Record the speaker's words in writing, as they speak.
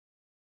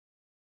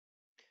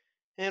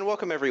And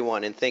welcome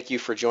everyone, and thank you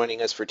for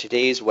joining us for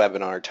today's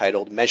webinar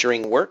titled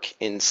Measuring Work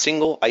in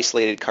Single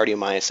Isolated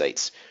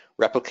Cardiomyocytes,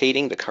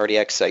 Replicating the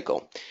Cardiac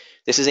Cycle.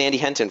 This is Andy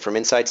Henton from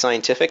Inside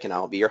Scientific, and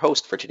I'll be your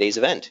host for today's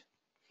event.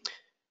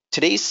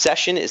 Today's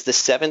session is the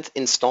 7th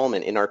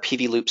installment in our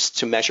PV Loops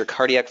to Measure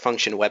Cardiac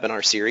Function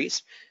webinar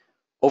series.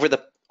 Over the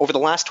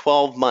last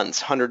 12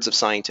 months, hundreds of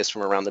scientists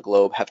from around the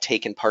globe have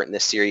taken part in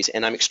this series,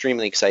 and I'm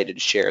extremely excited to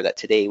share that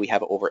today we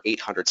have over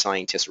 800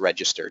 scientists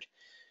registered.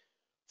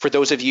 For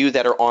those of you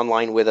that are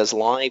online with us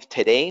live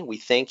today, we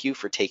thank you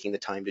for taking the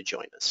time to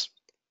join us.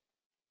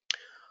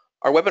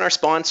 Our webinar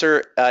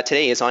sponsor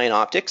today is Ion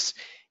Optics,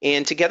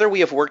 and together we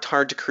have worked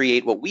hard to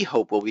create what we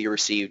hope will be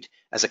received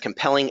as a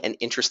compelling and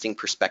interesting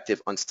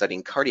perspective on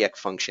studying cardiac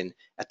function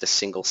at the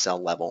single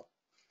cell level.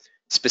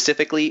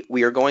 Specifically,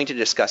 we are going to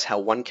discuss how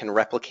one can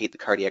replicate the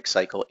cardiac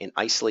cycle in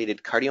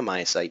isolated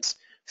cardiomyocytes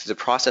through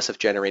the process of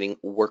generating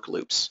work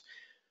loops.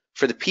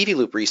 For the PV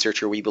loop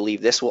researcher, we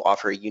believe this will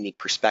offer a unique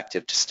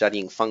perspective to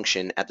studying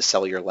function at the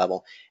cellular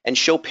level and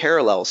show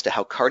parallels to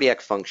how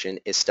cardiac function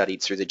is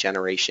studied through the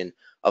generation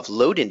of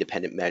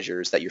load-independent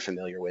measures that you're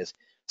familiar with,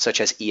 such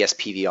as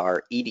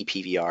ESPVR,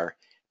 EDPVR,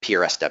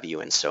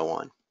 PRSW, and so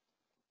on.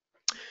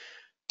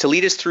 To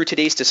lead us through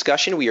today's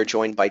discussion, we are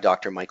joined by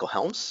Dr. Michael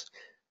Helms.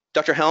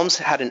 Dr. Helms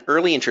had an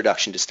early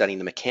introduction to studying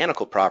the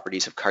mechanical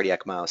properties of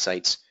cardiac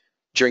myocytes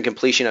during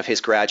completion of his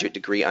graduate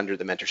degree under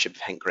the mentorship of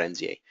Henk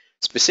Grenzier,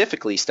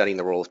 specifically studying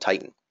the role of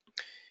titin.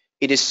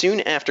 It is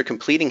soon after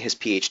completing his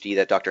PhD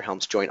that Dr.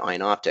 Helms joined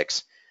Ion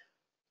Optics,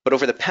 but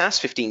over the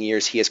past 15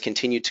 years he has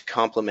continued to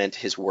complement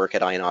his work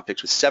at Ion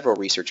Optics with several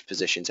research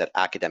positions at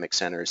academic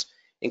centers,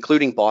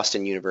 including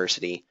Boston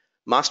University,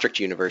 Maastricht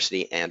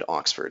University, and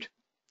Oxford.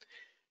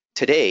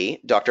 Today,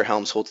 Dr.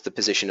 Helms holds the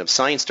position of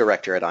Science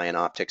Director at Ion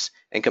Optics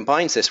and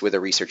combines this with a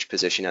research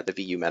position at the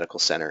VU Medical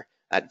Center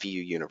at VU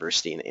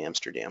University in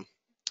Amsterdam.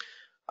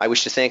 I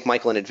wish to thank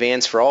Michael in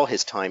advance for all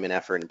his time and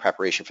effort in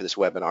preparation for this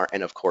webinar,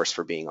 and of course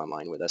for being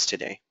online with us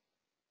today.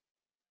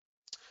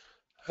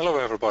 Hello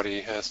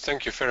everybody,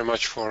 thank you very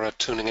much for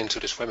tuning into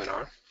this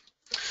webinar.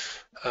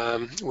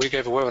 We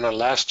gave a webinar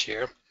last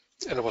year,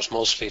 and it was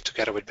mostly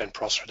together with Ben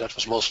Prosser. That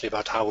was mostly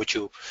about how would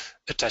you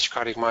attach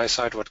cardiac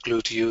myocyte, what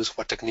glue to use,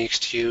 what techniques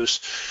to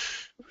use.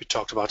 We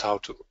talked about how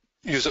to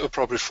use the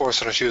appropriate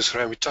force transducer,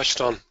 and we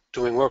touched on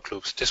doing work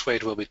loops. This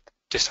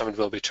time it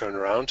will be turned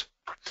around.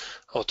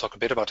 I'll talk a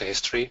bit about the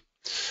history.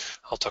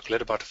 I'll talk a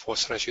little about the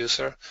force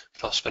transducer,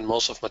 but I'll spend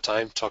most of my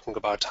time talking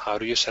about how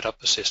do you set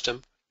up a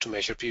system to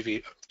measure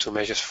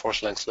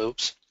force length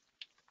loops,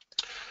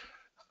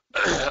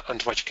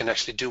 and what you can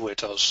actually do with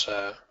those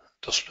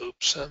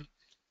loops.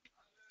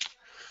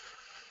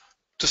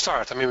 To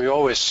start, we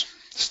always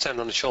stand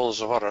on the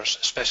shoulders of others,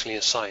 especially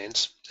in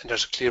science, and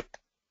there's a clear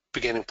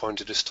beginning point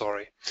to the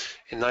story.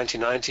 In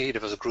 1990,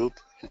 there was a group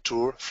in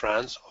Tours,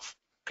 France, of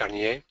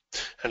Garnier,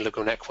 and Le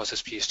Gonec was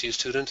his PhD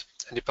student,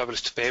 and he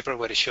published a paper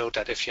where he showed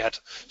that if you had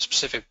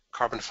specific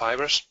carbon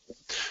fibers,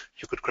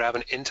 you could grab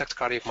an intact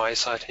cardiac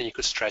myocyte and you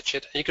could stretch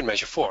it, and you could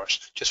measure force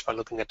just by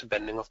looking at the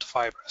bending of the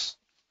fibers.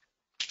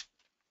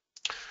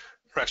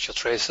 Axial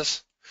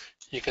traces,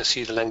 you can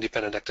see the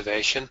length-dependent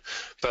activation,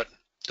 but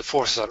the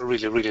forces are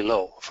really, really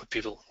low for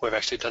people who have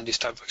actually done these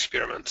type of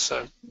experiments.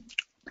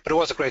 But it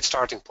was a great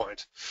starting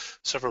point.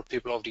 Several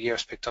people over the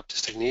years picked up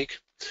this technique.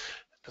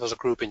 There was a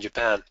group in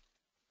Japan,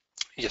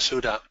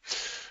 Yasuda,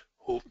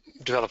 who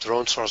developed their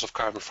own source of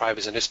carbon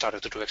fibers, and they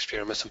started to do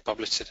experiments and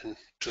published it in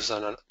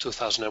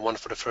 2001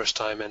 for the first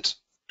time, and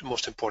the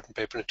most important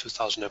paper in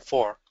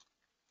 2004.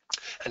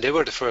 And they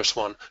were the first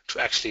one to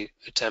actually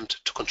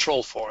attempt to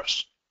control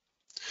force.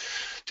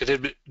 They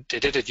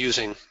did it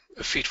using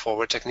a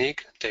feed-forward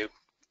technique. They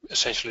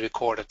essentially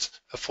recorded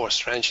a force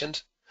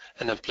transient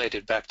and then played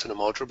it back to the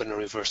motor, but in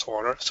reverse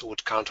order, so it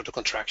would counter the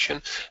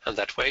contraction, and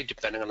that way,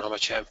 depending on how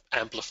much you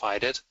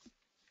amplified it,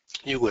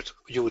 you would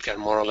get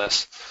more or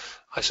less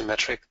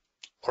isometric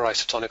or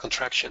isotonic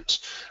contractions.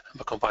 And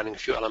by combining a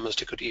few elements,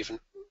 they could even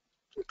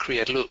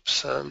create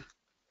loops. The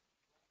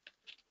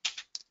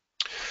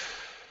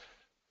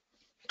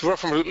work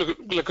from Le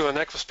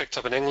Gonec was picked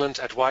up in England.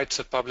 Ed White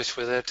published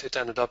with it. It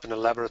ended up in the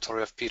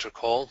laboratory of Peter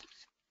Cole.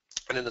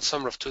 And in the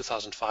summer of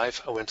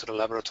 2005, I went to the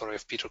laboratory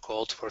of Peter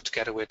Cole to work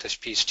together with his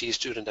PhD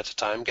student at the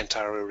time,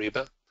 Gentaro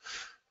Uribe,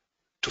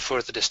 to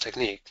further this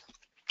technique.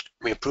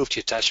 We improved the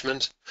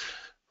attachment.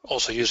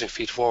 Also using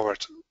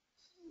feed-forward,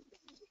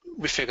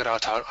 we figured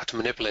out how to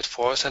manipulate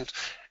force, and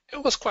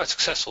it was quite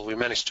successful. We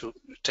managed to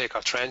take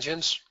our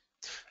transients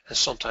and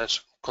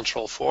sometimes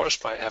control force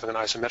by having an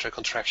isometric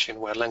contraction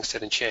where length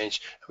didn't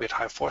change. We had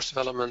high force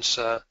developments,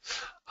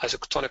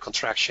 isotonic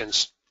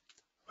contractions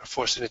where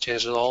force didn't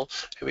change at all,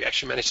 and we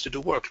actually managed to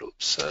do work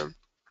loops.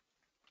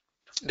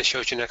 This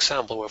shows you an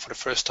example where for the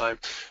first time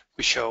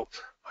we show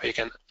how you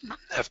can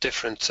have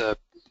different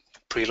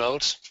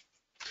preloads.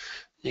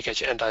 You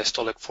get your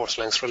end-diastolic force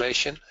length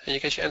relation, and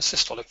you get your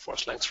end-systolic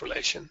force length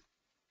relation.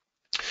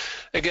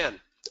 Again,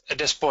 at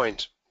this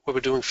point, where we're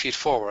doing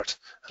feed-forward,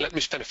 let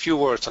me spend a few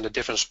words on the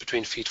difference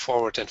between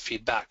feed-forward and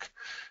feedback.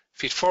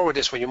 Feed-forward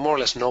is when you more or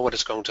less know what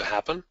is going to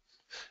happen,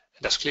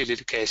 That's clearly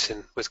the case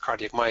with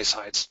cardiac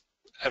myocytes.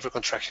 Every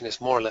contraction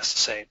is more or less the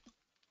same.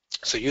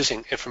 So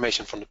using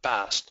information from the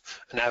past,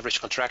 an average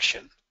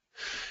contraction,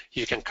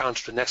 you can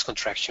counter the next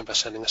contraction by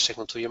sending a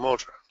signal to your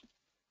motor.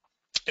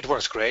 It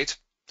works great.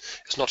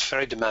 It's not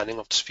very demanding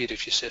of the speed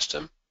of your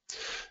system.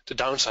 The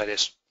downside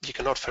is you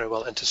cannot very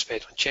well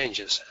anticipate when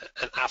changes,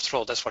 and after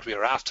all, that's what we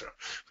are after.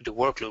 With the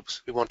work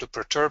loops, we want to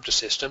perturb the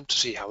system to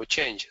see how it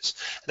changes.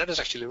 And that is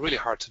actually really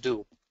hard to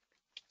do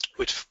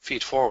with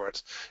feed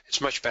forward.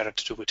 It's much better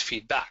to do with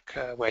feedback,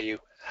 where you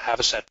have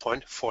a set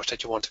point, force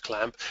that you want to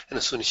clamp, and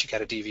as soon as you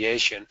get a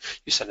deviation,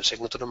 you send a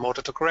signal to the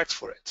motor to correct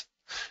for it.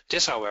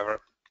 This,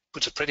 however,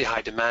 puts a pretty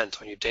high demand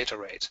on your data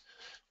rate,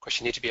 because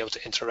you need to be able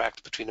to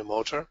interact between the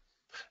motor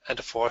and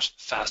the force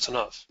fast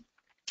enough.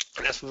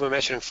 And as we were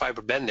measuring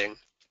fiber bending,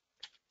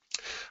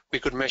 we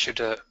could measure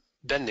the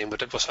bending,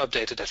 but it was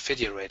updated at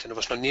video rate, and it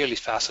was not nearly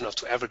fast enough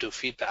to ever do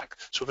feedback.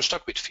 So we're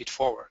stuck with feed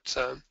forward,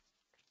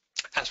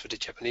 as with the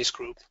Japanese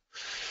group.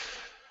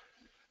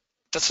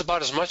 That's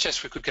about as much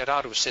as we could get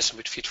out of a system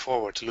with feed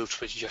forward, the loops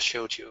which I just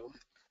showed you.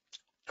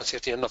 Let's see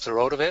at the end of the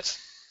road of it.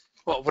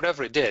 Well,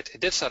 whatever it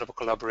did set up a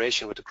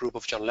collaboration with a group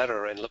of John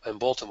Lederer in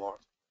Baltimore.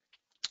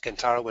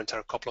 Kentaro went there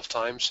a couple of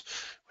times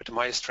with the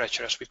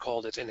myostretcher, as we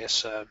called it, in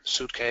his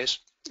suitcase.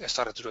 They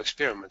started to do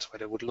experiments where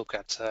they would look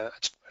at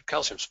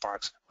calcium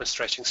sparks when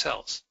stretching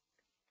cells.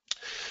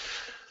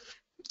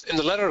 In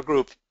the Lederer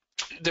group,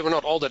 they were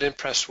not all that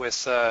impressed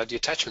with the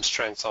attachment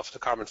strength of the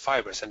carbon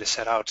fibers, and they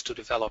set out to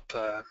develop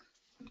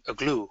a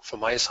glue for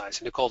myocytes,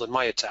 and they called it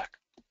Myotac.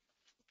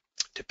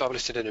 They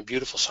published it in a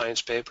beautiful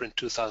science paper in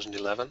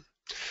 2011,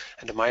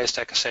 and the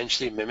Myotac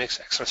essentially mimics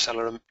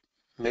extracellular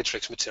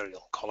matrix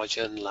material,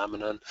 collagen,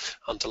 laminin,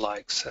 and the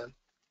likes.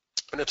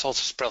 And it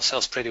also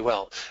sells pretty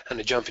well, and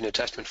the jump in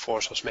attachment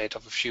force was made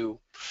of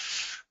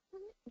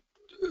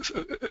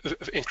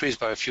increased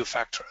by a few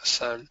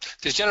factors.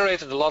 This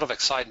generated a lot of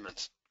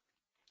excitement.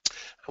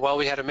 While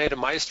we had made a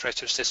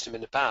myostretcher system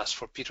in the past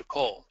for Peter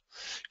Cole,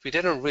 we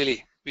didn't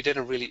really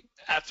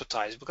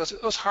advertise because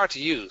it was hard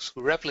to use.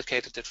 We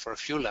replicated it for a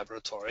few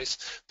laboratories,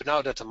 but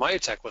now that the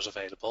Myotac was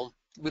available,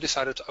 we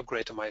decided to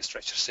upgrade the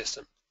myostretcher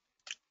system.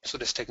 So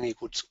this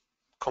technique would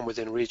come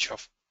within reach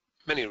of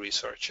many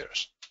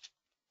researchers.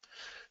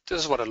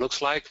 This is what it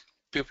looks like.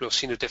 People who have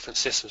seen the different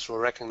systems will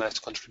recognize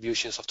the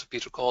contributions of the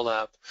Peter Cole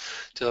lab.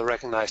 They'll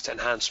recognize the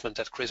enhancement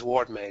that Chris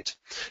Ward made.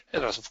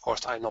 And there's of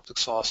course the ion optic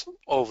sauce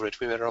over it.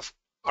 We made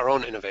our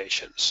own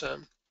innovations.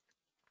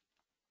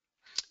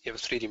 You have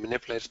a 3D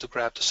manipulator to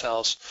grab the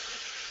cells,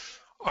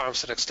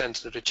 arms that extend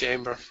to the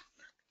chamber,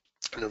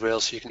 and a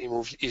rail so you can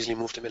easily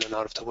move them in and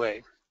out of the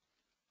way.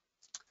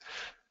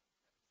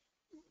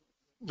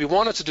 We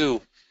wanted to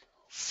do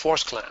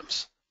force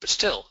clamps, but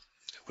still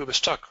we were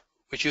stuck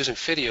with using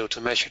video to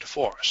measure the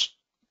force.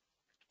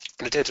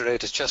 And the data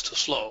rate is just too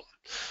slow.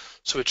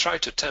 So we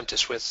tried to attempt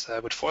this with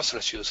force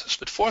transducers,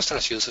 but force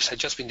transducers had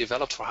just been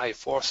developed for high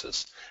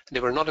forces, and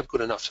they were not good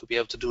enough to be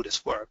able to do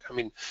this work. I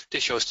mean,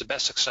 this shows the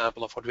best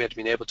example of what we had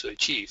been able to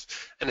achieve,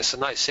 and it's a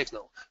nice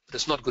signal, but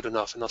it's not good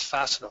enough and not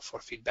fast enough for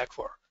feedback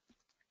work.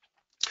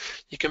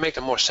 You can make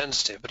them more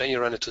sensitive, but then you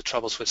run into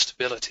troubles with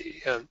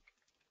stability.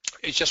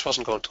 It just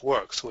wasn't going to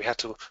work, so we had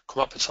to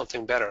come up with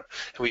something better.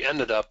 And we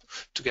ended up,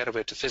 together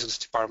with the physics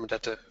department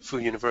at the VU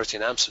University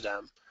in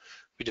Amsterdam,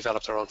 we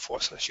developed our own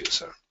force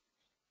transducer.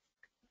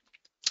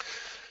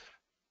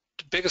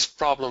 The biggest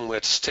problem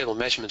with stable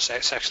measurements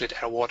is actually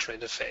the air-water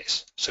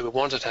interface. So we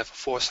wanted to have a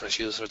force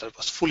transducer that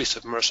was fully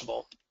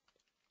submersible.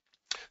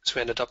 So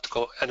we ended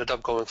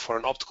up going for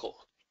an optical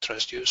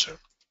transducer.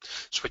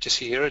 So what you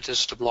see here,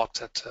 this is the block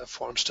that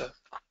forms the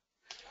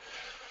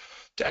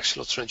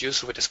axial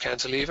transducer with this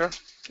cantilever.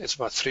 It's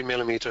about 3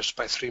 millimeters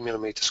by 3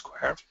 millimeters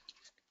square.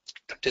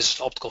 This is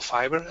the optical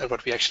fiber, and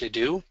what we actually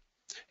do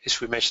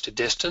is we measure the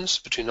distance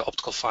between the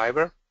optical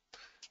fiber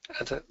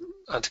and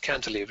the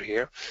cantilever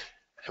here,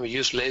 and we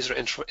use laser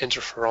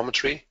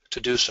interferometry to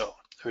do so.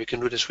 And we can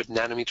do this with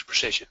nanometer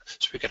precision,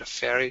 so we get a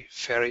very,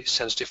 very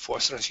sensitive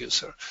force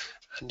transducer,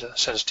 and the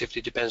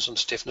sensitivity depends on the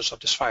stiffness of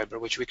this fiber,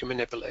 which we can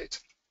manipulate.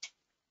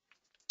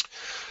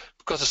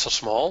 Because it's so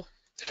small,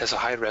 it has a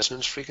high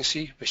resonance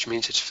frequency, which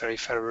means it's very,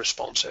 very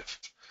responsive,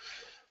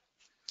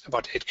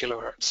 about 8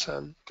 kilohertz,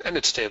 and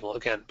it's stable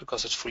again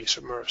because it's fully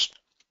submerged.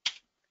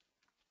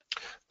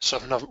 So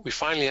now we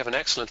finally have an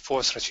excellent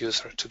force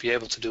transducer to be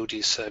able to do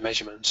these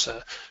measurements.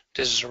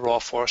 This is a raw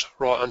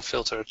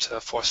unfiltered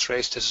force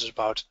trace. This is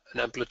about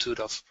an amplitude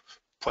of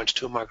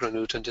 0.2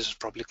 micronewton. This is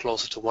probably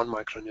closer to 1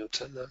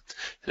 micronewton.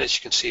 And as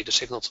you can see, the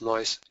signal to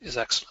noise is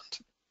excellent.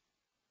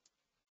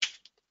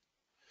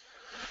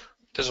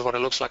 This is what it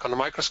looks like on the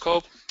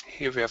microscope.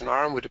 Here we have an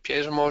arm with a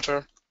piezo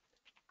motor.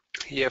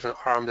 Here you have an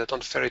arm that on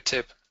the very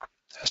tip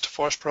has the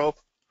force probe.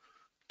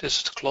 This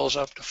is the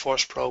close-up, the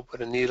force probe with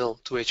a needle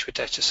to which we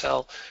attach the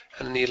cell,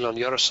 and a needle on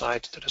the other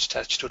side that is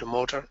attached to the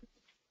motor.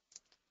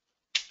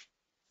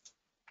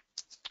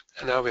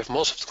 And now we have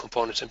most of the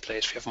components in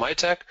place. We have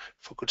Myotac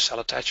for good cell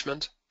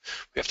attachment.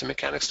 We have the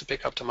mechanics to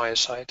pick up the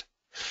myocyte.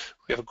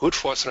 We have a good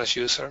force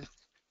transducer.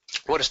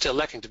 What is still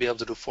lacking to be able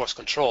to do force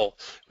control?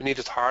 We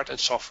needed hardware and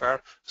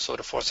software so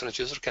the force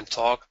transducer can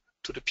talk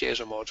to the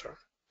piezo motor.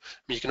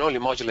 You can only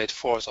modulate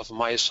force of a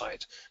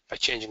myocyte by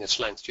changing its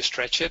length. You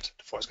stretch it,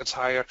 the force gets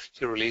higher,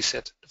 you release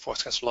it, the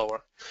force gets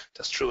lower.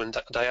 That's true in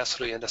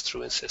diastole and that's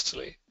true in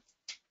systole.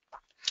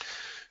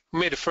 We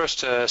made the first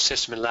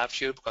system in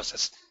LabVIEW because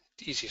that's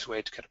the easiest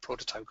way to get a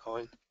prototype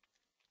going.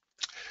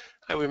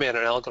 And we made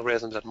an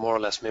algorithm that more or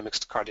less mimics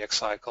the cardiac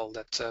cycle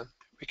that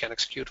we can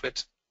execute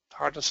with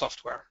hardware and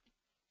software.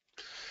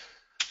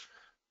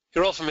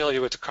 You're all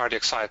familiar with the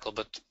cardiac cycle,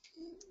 but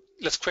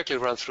let's quickly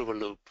run through a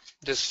loop.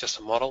 This is just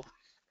a model.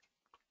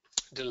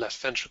 The left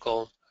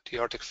ventricle, the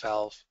aortic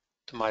valve,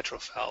 the mitral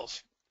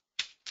valve.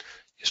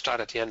 You start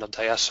at the end of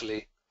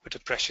diastole with the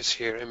pressures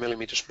here in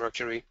millimeters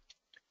mercury.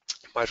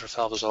 The mitral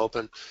valve is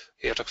open,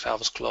 the aortic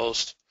valve is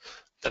closed.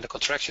 Then the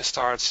contraction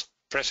starts,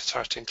 pressure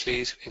starts to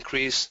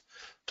increase,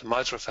 the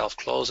mitral valve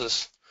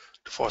closes,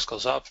 the force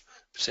goes up.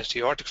 But since the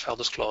aortic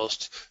valve is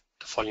closed,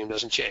 the volume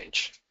doesn't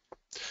change.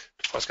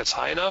 The force gets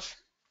high enough,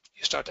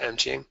 you start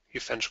emptying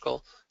your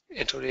ventricle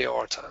into the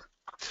aorta.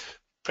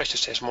 Pressure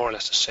stays more or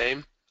less the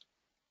same.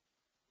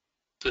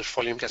 The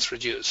volume gets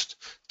reduced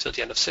till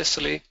the end of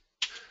systole.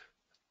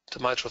 The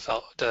mitral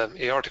valve, the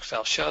aortic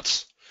valve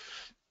shuts.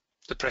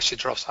 The pressure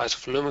drops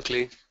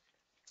isovolumically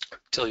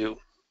till you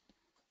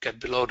get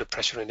below the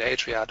pressure in the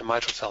atria. The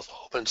mitral valve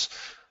opens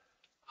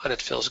and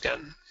it fills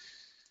again.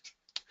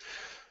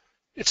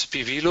 It's a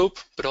PV loop,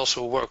 but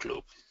also a work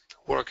loop.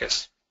 Work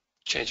is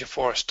change in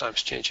force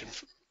times change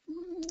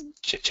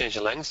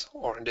in length,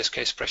 or in this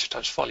case, pressure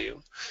times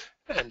volume.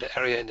 And the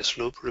area in this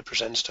loop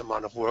represents the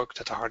amount of work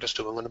that the heart is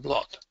doing on the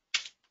blood.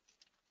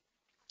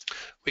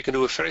 We can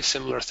do a very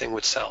similar thing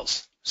with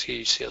cells. So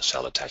you see a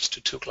cell attached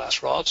to two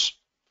glass rods.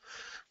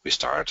 We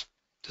start,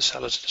 the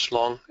cell is in this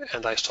long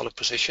and diastolic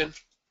position.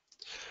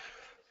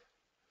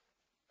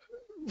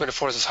 When the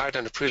force is higher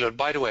than the preload,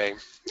 by the way,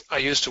 I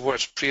use the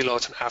words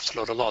preload and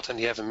afterload a lot, and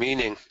they have a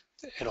meaning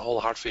in the whole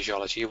heart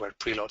physiology, where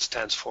preload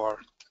stands for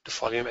the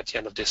volume at the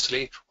end of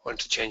dystole, or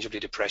interchangeably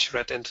the pressure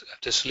at the end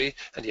of dystole,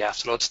 and the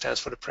afterload stands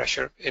for the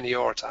pressure in the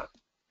aorta.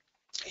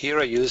 Here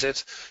I use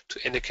it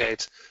to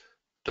indicate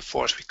the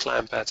force we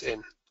clamp at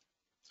in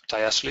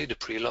diastole, the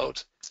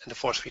preload, and the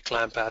force we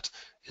clamp at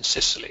in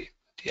systole,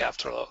 the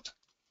afterload.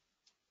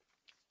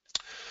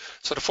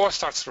 So the force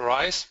starts to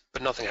rise,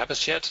 but nothing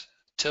happens yet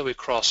till we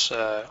cross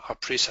our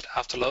preset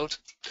afterload.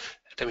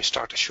 And then we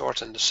start to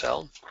shorten the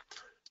cell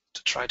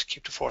to try to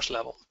keep the force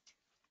level.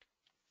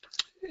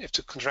 If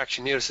the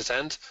contraction nears its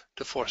end,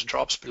 the force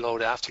drops below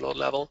the afterload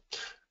level.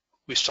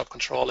 We stop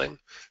controlling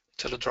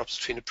till it drops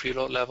between the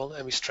preload level,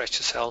 and we stretch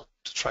the cell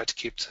to try to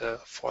keep the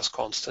force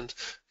constant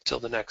till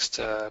the next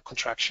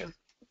contraction.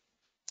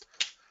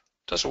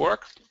 Does it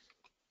work?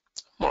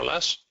 More or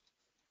less.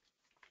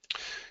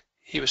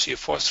 Here we see a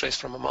force trace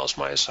from a mouse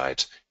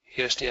myocyte.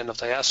 Here's the end of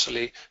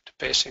diastole,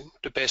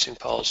 the pacing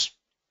pulse.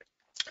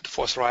 The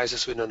force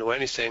rises, we don't do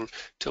anything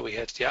till we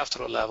hit the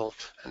afterload level,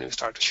 and then we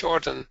start to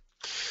shorten.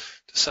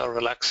 The cell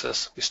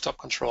relaxes, we stop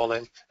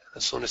controlling, and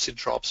as soon as it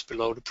drops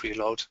below the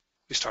preload,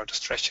 we start to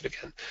stretch it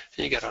again,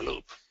 and you get our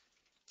loop.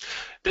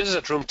 This is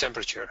at room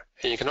temperature,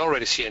 and you can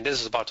already see, and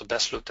this is about the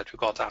best loop that we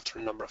got after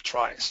a number of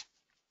tries.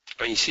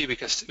 And you see,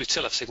 because we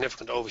still have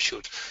significant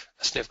overshoot,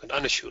 a significant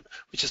undershoot,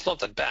 which is not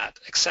that bad,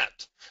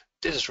 except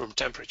this is room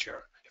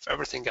temperature. If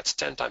everything gets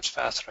 10 times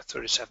faster at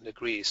 37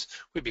 degrees,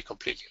 we'd be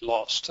completely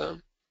lost. So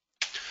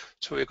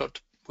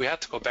we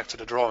had to go back to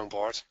the drawing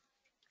board.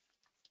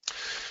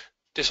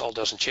 This all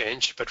doesn't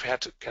change, but we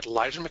had to get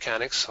lighter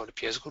mechanics so the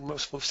piezo could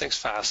move things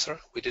faster.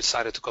 We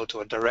decided to go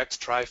to a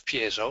direct drive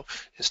piezo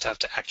instead of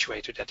the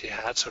actuator that they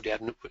had, so we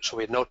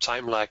had no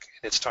time lag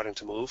in it starting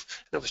to move,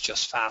 and it was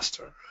just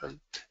faster. And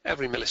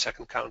every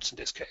millisecond counts in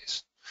this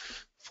case.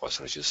 Force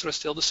transducer is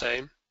still the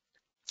same.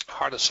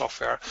 Hard and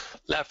software,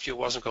 LabVIEW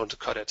wasn't going to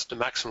cut it. The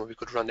maximum we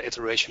could run the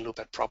iteration loop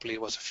at properly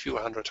was a few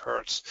hundred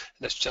hertz,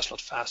 and that's just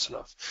not fast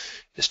enough.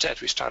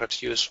 Instead, we started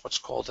to use what's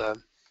called a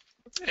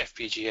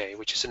FPGA,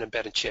 which is an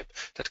embedded chip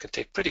that can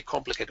take pretty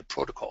complicated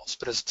protocols,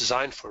 but it's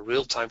designed for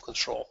real-time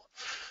control.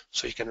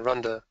 So you can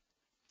run the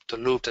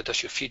loop that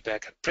does your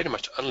feedback at pretty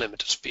much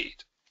unlimited speed.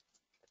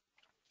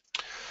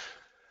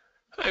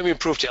 And we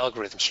improved the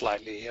algorithm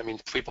slightly. I mean,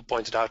 people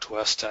pointed out to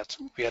us that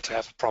we had to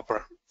have a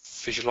proper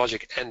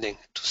physiologic ending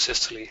to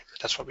systole.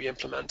 That's what we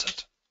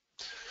implemented.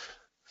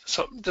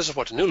 So this is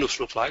what the new loops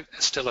look like.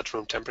 It's still at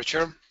room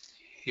temperature.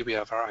 Here we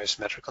have our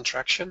isometric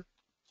contraction.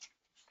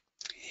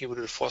 Here we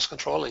do the force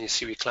control, and you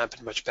see we clamp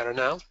it much better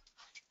now.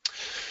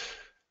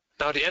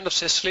 Now at the end of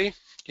systole,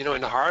 you know,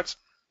 in the heart,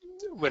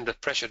 when the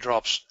pressure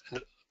drops and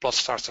the blood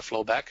starts to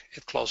flow back,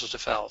 it closes the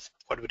valve.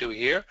 What do we do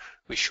here?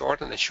 We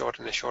shorten and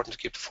shorten and shorten to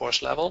keep the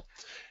force level.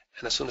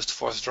 And as soon as the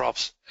force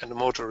drops and the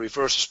motor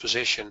reverses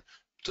position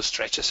to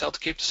stretch the cell to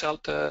keep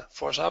the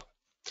force up,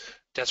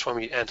 that's when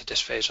we enter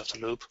this phase of the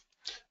loop,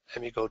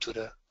 and we go to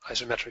the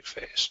isometric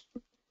phase.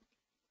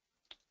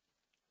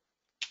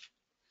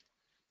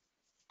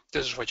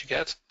 This is what you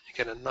get. You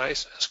get a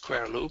nice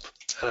square loop.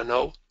 And I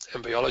know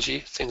in biology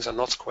things are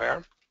not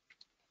square,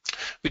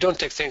 We don't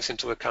take things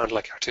into account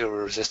like arterial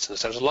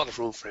resistance. There's a lot of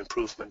room for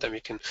improvement, and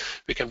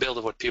we can build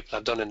on what people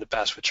have done in the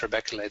past with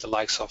trabeculate, the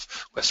likes of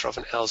Westerhoff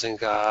and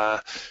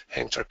Elzinga,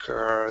 Hengter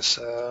Kurs,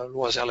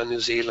 Loisel in New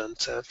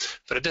Zealand.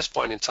 But at this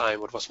point in time,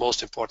 what was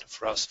most important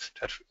for us,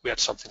 that we had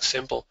something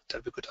simple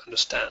that we could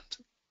understand.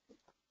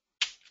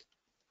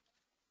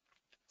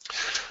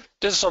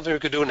 This is something we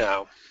could do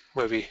now,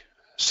 where we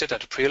sit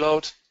at a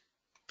preload.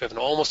 We have an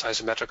almost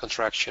isometric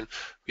contraction.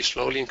 We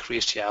slowly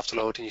increase the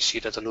afterload, and you see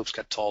that the loops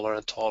get taller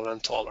and taller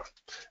and taller.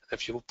 And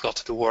if you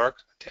plot the work,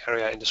 the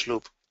area in this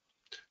loop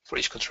for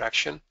each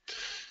contraction,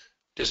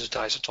 this is the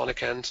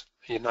isotonic end,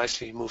 and you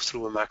nicely move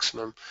through a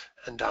maximum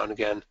and down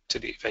again to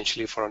the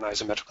eventually for an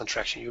isometric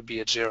contraction you'll be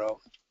at 0.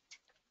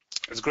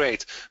 It's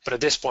great, but at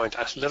this point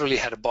I literally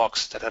had a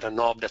box that had a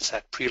knob that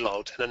said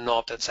preload and a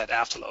knob that said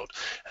afterload,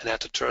 and I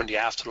had to turn the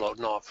afterload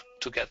knob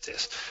to get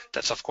this.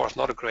 That's of course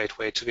not a great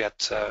way to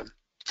get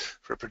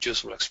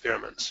reproducible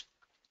experiments.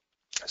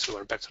 So we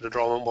went back to the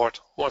drawing board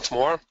once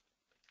more,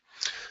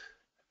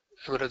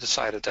 and we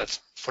decided that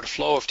for the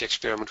flow of the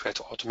experiment we had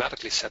to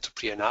automatically set the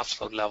pre and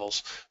afterload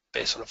levels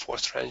based on a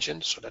forced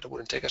transient so that it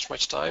wouldn't take as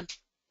much time,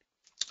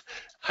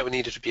 and we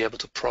needed to be able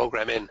to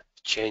program in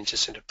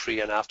changes in the pre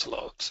and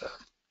afterload.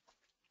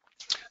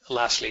 And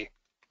lastly,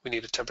 we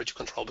needed temperature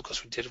control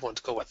because we didn't want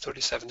to go at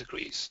 37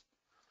 degrees.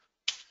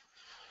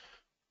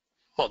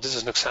 Well, this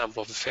is an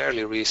example of a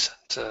fairly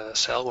recent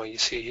cell where you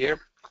see here.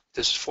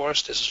 This is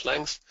force, this is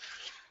length.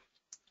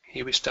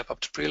 Here we step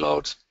up to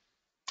preload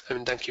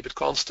and then keep it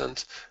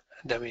constant.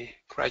 And then we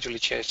gradually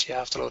change the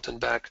afterload and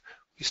back.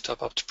 We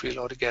step up to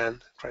preload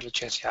again, gradually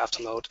change the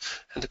afterload,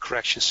 and the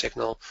correction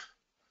signal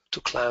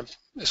to clamp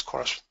is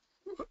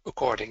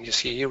according. You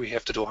see here we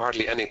have to do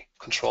hardly any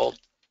control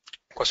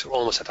because we're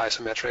almost at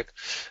isometric.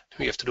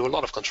 We have to do a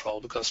lot of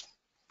control because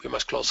we're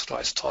much closer to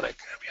isotonic.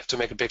 We have to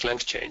make a big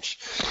length change.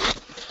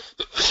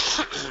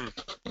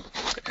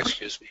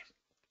 Excuse me.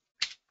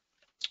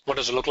 What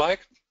does it look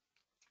like?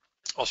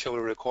 I'll show you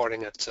a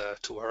recording at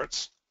 2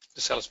 Hertz.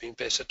 The cell is being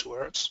paced at 2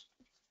 Hertz.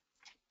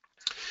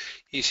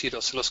 You see the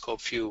oscilloscope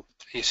view.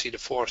 You see the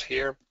force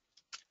here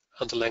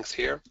and the length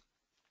here.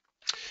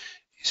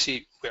 You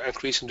see we're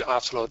increasing the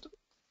afterload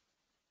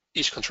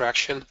each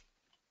contraction.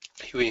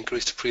 Here we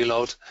increase the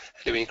preload,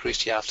 and then we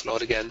increase the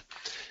afterload again.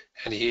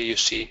 And here you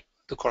see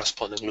the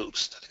corresponding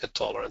loops that get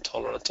taller and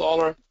taller and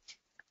taller.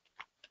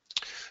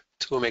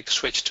 To make the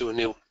switch to a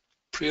new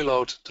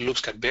preload, the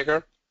loops get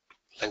bigger,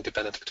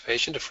 length-dependent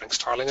activation, the Frank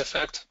Starling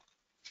effect.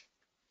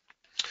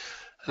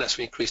 And as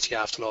we increase the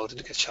afterload,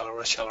 it gets shallower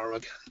and shallower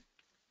again.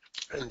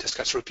 And this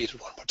gets repeated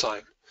one more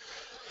time.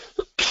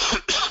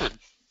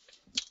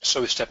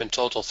 So we step in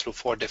total through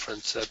 4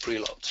 different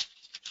preloads.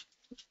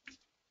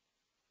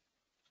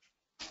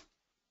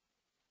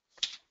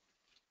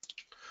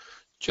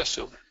 Just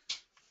to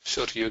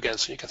show to you again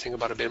so you can think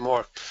about it a bit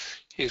more.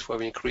 Here's where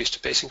we increase the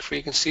pacing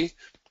frequency.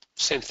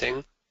 Same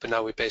thing, but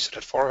now we pace it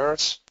at 4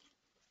 Hertz.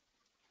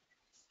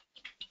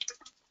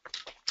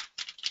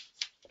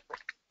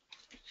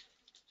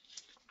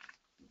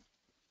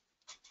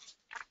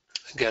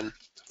 Again,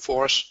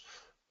 force,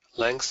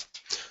 length.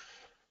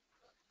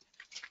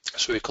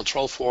 So we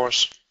control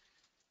force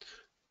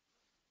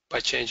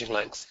by changing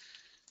length.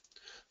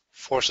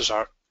 Forces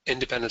are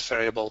independent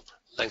variable,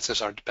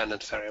 lengths are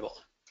dependent variable.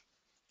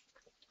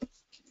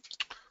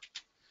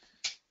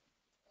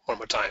 One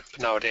more time,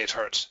 but now at 8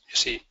 Hertz. You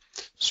see,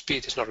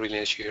 speed is not really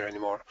an issue here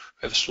anymore.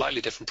 We have a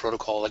slightly different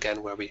protocol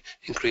again where we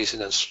increase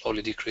and then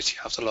slowly decrease the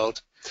afterload.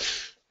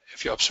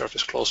 If you observe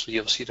this closely,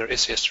 you'll see there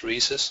is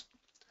hysteresis,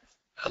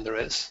 and there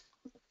is.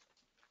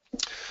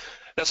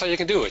 That's how you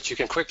can do it. You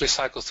can quickly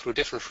cycle through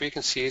different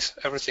frequencies.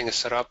 Everything is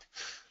set up.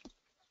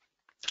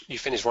 You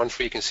finish one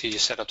frequency, you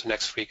set up the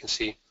next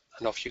frequency,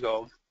 and off you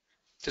go.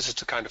 This is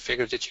the kind of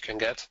figure that you can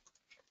get.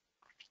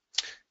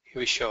 Here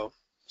we show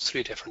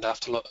 3 different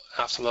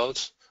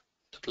afterloads.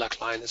 The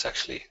black line is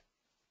actually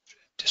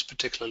this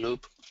particular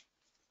loop.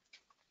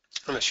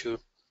 And as you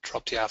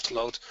drop the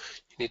afterload,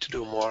 you need to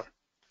do more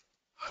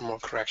and more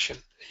correction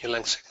in your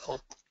length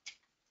signal.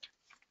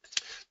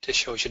 This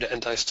shows you the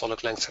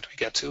end-diastolic length that we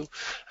get to,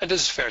 and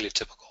this is fairly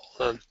typical.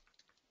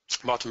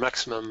 About the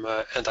maximum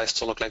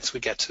end-diastolic length we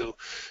get to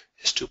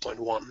is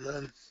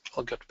 2.1.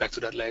 I'll get back to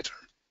that later.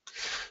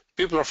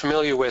 People are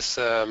familiar with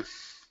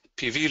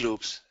PV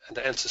loops and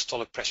the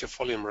end-systolic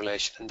pressure-volume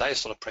relation and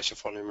diastolic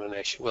pressure-volume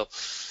relation. Well,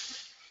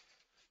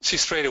 see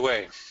straight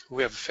away,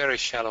 we have a very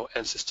shallow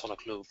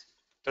end-systolic loop.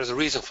 There's a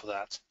reason for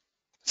that.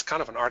 It's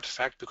kind of an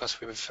artifact because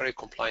we have a very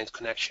compliant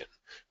connection.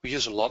 We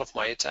use a lot of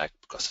myocyte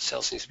because the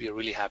cells need to be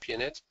really happy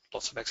in it,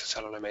 lots of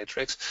extracellular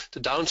matrix.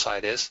 The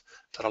downside is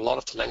that a lot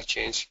of the length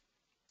change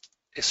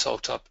is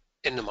soaked up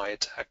in the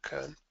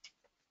myocyte.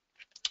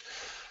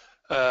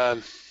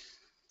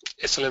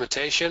 It's a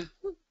limitation,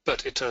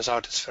 but it turns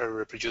out it's very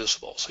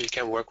reproducible. So you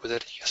can work with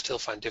it, you still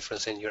find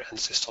difference in your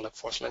end-systolic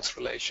force length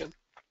relation.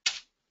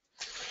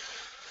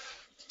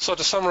 So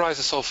to summarize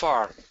it so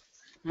far,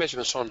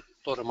 measurements on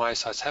daughter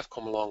myocytes have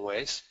come a long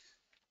ways.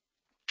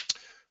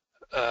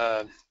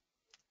 The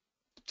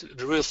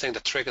real thing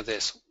that triggered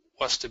this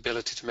was the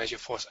ability to measure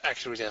force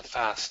accurately and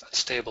fast and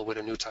stable with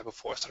a new type of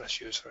force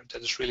transducer.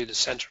 That is really the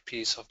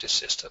centerpiece of this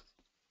system.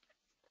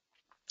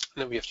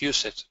 And then we have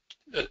used it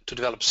to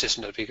develop a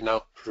system that we can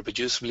now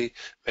reproducibly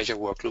measure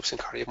work loops in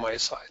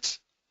cardiomyocytes.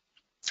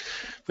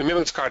 We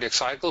mimic the cardiac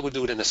cycle. We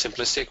do it in a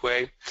simplistic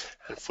way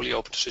and fully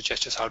open to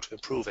suggestions how to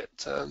improve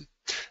it. And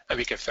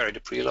we can vary the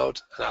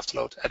preload and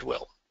afterload at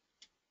will.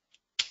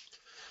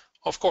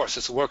 Of course,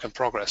 it's a work in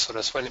progress, so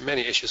there's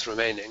many issues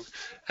remaining.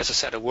 As I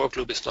said, a work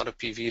loop is not a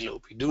PV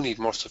loop. We do need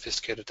more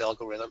sophisticated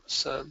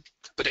algorithms,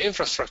 but the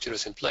infrastructure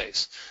is in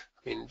place.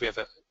 I mean, we have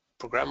a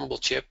programmable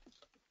chip.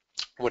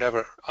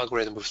 Whatever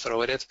algorithm we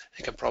throw at it,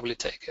 it can probably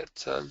take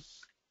it.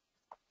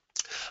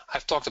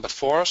 I've talked about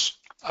force.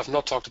 I've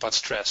not talked about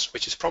stress,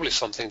 which is probably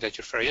something that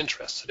you're very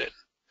interested in.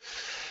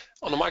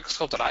 On the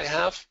microscope that I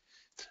have,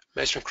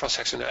 measuring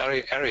cross-sectional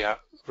area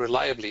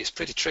reliably is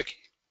pretty tricky.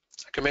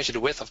 I can measure the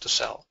width of the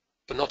cell,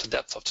 but not the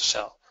depth of the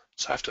cell.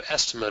 So I have to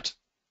estimate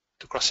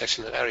the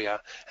cross-sectional area, and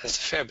there's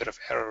a fair bit of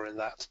error in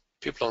that.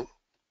 People on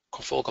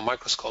confocal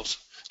microscopes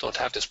don't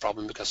have this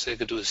problem because they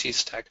could do a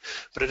Z-stack,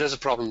 but it is a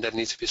problem that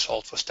needs to be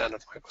solved for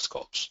standard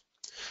microscopes.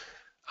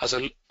 As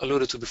I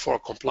alluded to before,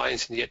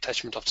 compliance in the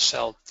attachment of the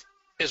cell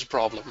is a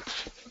problem.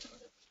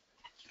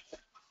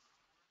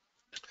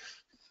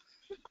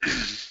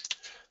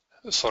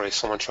 Sorry,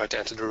 someone tried to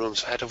enter the room,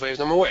 so I had to wave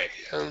them away.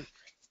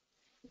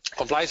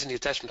 Compliance in the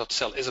attachment of the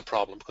cell is a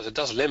problem because it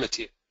does limit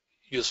the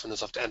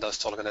usefulness of the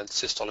end-diastolic and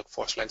end-systolic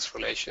force length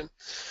relation.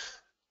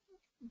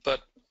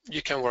 But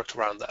you can work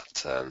around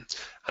that.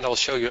 And I will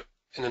show you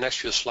in the next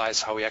few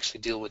slides how we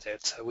actually deal with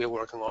it. We're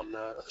working on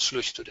a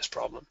solution to this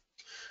problem.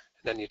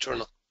 And then the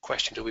eternal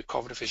question, do we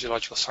cover the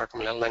physiological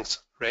sarcomere length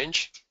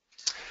range?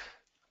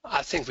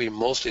 I think we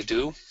mostly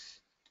do,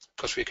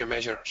 because we can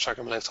measure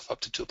sarcomere length of up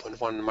to 2.1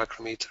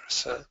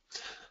 micrometers.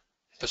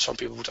 But some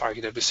people would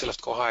argue that we still have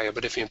to go higher.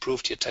 But if we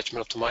improve the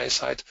attachment of the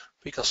myocyte,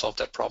 we can solve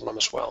that problem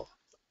as well.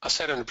 I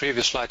said in the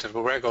previous slide that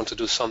we were going to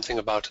do something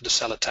about the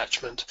cell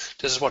attachment.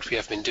 This is what we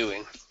have been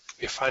doing.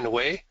 We find a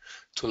way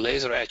to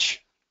laser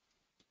etch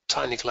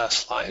tiny glass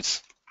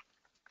slides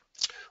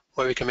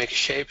where we can make a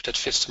shape that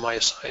fits the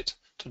myocyte.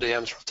 The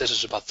diameter of this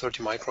is about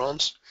 30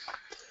 microns.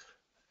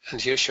 And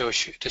here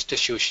shows you, this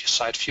shows you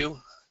side view.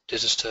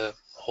 This is the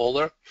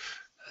holder,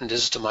 and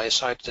this is the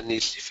myocyte that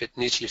needs to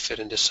fit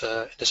in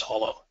this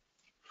hollow.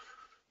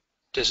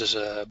 This is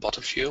a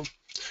bottom view.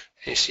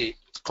 And you see,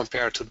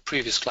 compared to the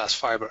previous glass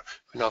fiber,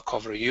 we now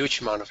cover a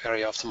huge amount of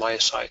area of the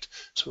myocyte,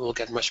 so we will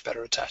get much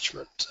better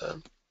attachment.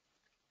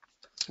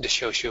 This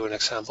shows you an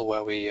example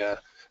where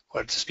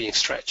where it is being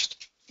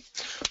stretched.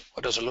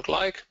 What does it look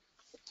like?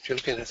 If you're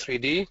looking at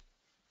 3D,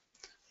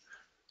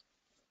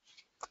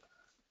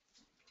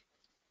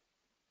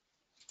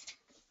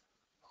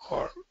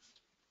 or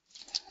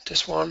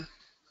this one,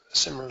 a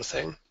similar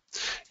thing,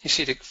 you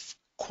see they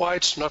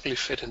quite snugly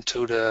fit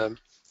into the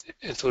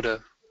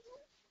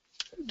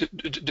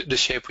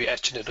shape we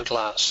etched into the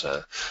glass.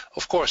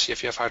 Of course,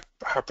 if you have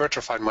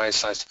hypertrophied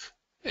myocytes,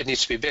 it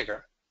needs to be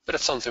bigger, but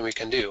it's something we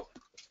can do.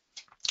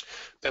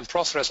 Ben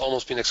Prosser has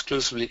almost been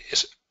exclusively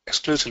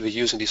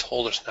using these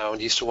holders now, and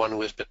he's the one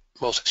who has been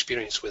most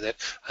experienced with it.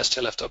 I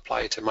still have to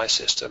apply it in my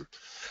system,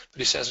 but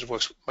he says it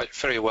works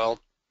very well.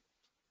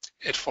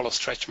 It follows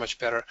stretch much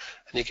better,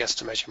 and he gets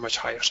to measure much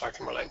higher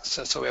sarcomere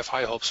lengths. So we have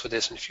high hopes for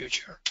this in the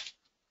future.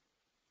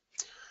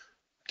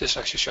 This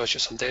actually shows you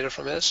some data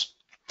from this,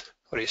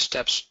 where he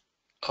steps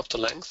up the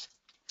length,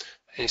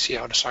 and you see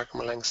how the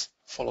sarcomere length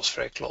follows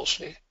very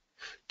closely.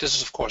 This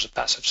is of course a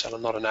passive cell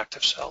and not an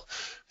active cell,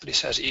 but he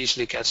says he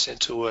easily gets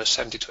into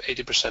 70 to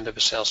 80% of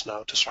his cells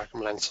now to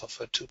sarcomere lengths of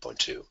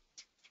 2.2.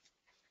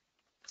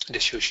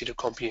 This shows you the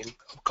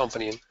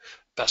accompanying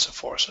passive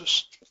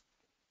forces.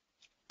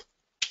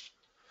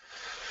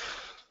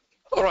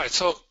 Alright,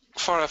 so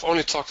far I've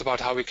only talked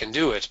about how we can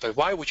do it, but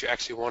why would you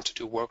actually want to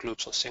do work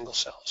loops on single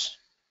cells?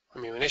 I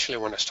mean, initially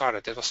when I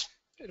started, it was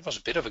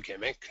a bit of a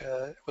gimmick.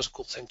 It was a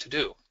cool thing to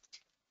do.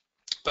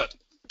 But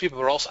people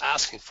were also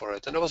asking for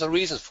it, and there was a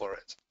reason for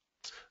it.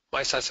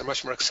 Myocytes are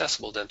much more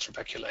accessible than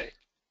trabeculae.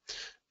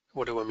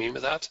 What do I mean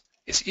by that?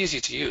 It's easy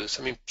to use.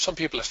 I mean, some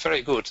people are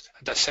very good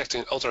at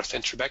dissecting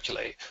ultra-thin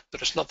trabeculae, but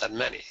there's not that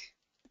many.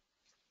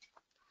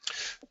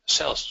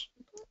 Cells,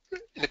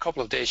 in a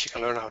couple of days you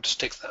can learn how to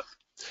stick them.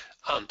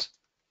 And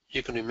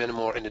you can do many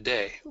more in a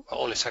day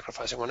while only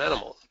sacrificing one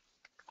animal.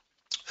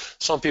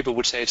 Some people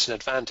would say it's an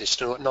advantage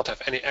to not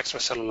have any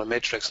extracellular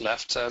matrix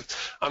left.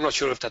 I'm not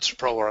sure if that's a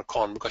pro or a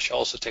con, because you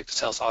also take the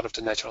cells out of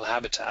the natural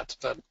habitat,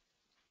 but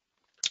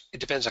it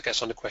depends, I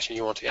guess, on the question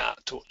you want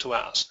to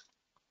ask.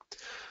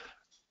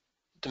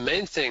 The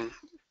main thing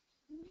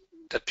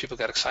that people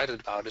get excited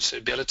about is the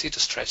ability to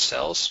stretch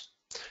cells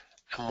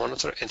and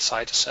monitor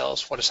inside the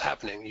cells what is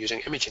happening using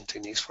imaging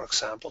techniques, for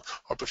example,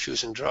 or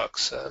perfusing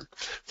drugs.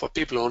 For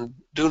people who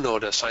do know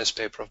the science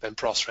paper of Ben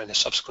Prosser and his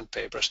subsequent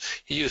papers,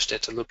 he used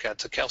it to look at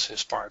the calcium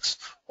sparks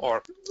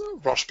or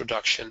ROS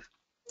production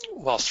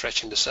while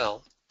stretching the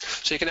cell.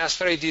 So you can ask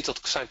very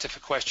detailed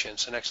scientific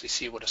questions and actually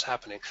see what is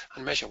happening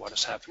and measure what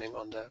is happening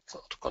on the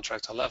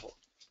contractile level.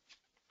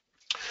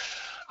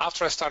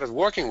 After I started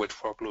working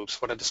with work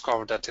loops, what I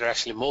discovered that they're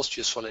actually most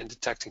useful in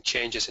detecting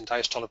changes in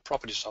diastolic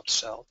properties of the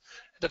cell.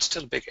 And that's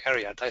still a big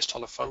area.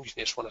 Diastolic function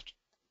is one of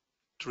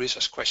the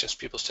research questions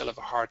people still have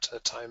a hard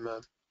time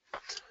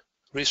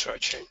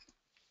researching.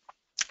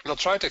 And I'll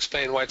try to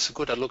explain why it's so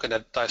good at looking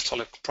at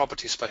diastolic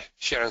properties by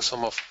sharing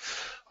some of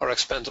our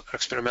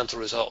experimental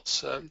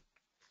results.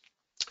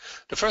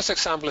 The first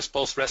example is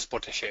post-rest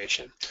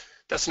potentiation.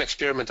 That's an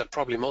experiment that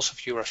probably most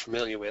of you are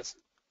familiar with.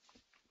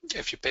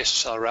 If you pace a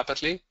cell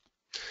rapidly,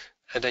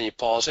 and then you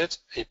pause it,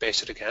 and you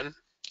pace it again,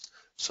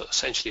 so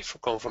essentially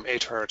going from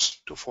 8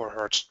 Hertz to 4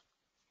 Hertz,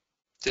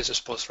 this is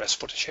post-rest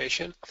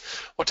potentiation.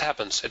 What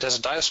happens? It has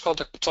a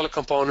diastolic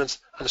component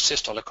and a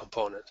systolic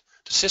component.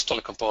 The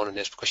systolic component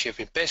is because you've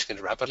been pacing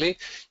it rapidly,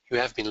 you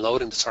have been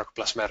loading the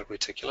sarcoplasmatic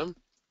reticulum.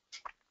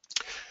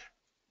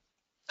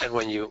 And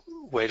when you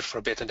wait for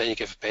a bit and then you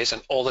give a pace,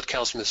 and all that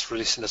calcium is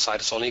released in the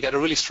cytosol, and you get a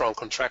really strong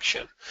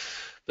contraction.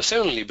 But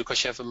similarly,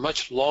 because you have a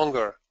much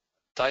longer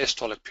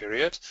diastolic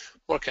period,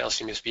 more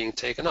calcium is being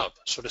taken up,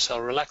 so the cell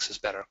relaxes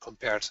better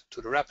compared to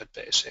the rapid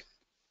pacing.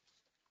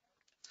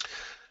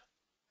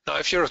 Now,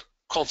 if you're at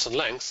constant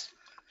length,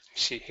 you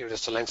see here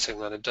there's the length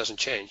signal and it doesn't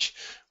change.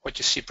 What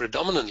you see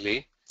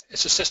predominantly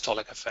is a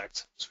systolic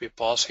effect. So we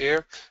pause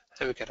here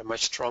and we get a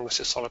much stronger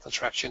systolic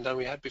contraction than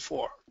we had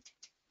before.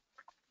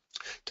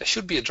 There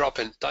should be a drop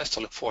in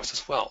diastolic force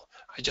as well.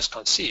 I just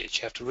can't see it.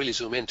 You have to really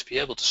zoom in to be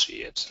able to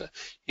see it.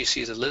 You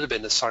see it a little bit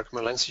in the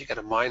sarcomere length, so you get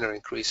a minor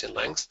increase in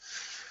length,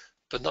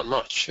 but not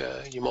much.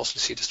 You mostly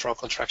see the strong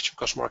contraction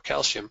because more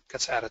calcium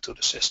gets added to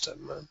the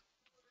system.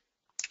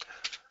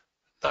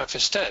 Now, if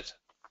instead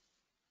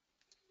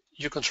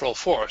you control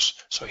force,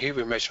 so here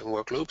we're measuring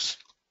work loops,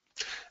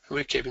 and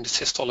we're keeping the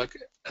systolic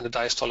and the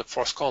diastolic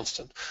force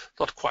constant.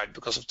 Not quite,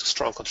 because of the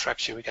strong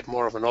contraction, we get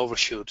more of an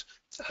overshoot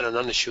and an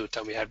undershoot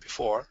than we had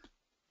before.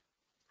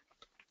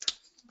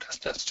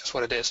 That's just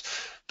what it is.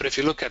 But if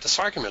you look at the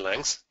sarcomere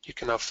length, you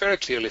can now very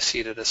clearly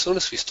see that as soon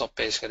as we stop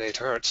pacing at 8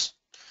 Hertz,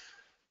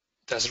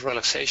 there's a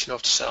relaxation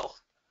of the cell.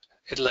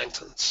 It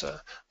lengthens.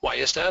 Why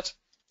is that?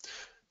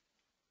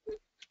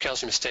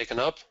 Calcium is taken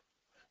up,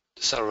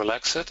 the cell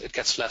relaxes, it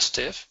gets less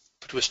stiff,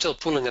 but we're still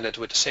pulling at it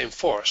with the same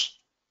force,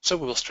 so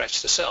we will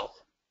stretch the cell.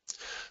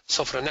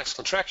 So for the next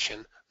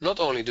contraction,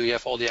 not only do you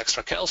have all the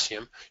extra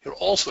calcium, you're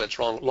also at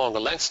longer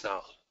lengths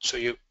now. So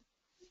you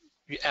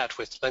add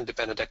with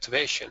length-dependent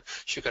activation,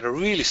 so you get a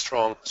really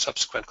strong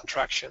subsequent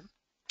contraction.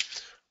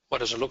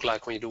 What does it look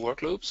like when you do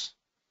work loops?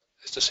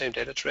 It's the same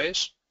data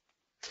trace.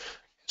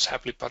 It's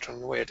happily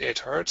puttering away at 8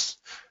 Hertz.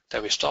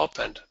 Then we stop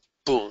and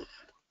boom,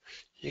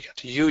 you get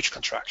huge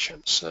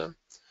contractions.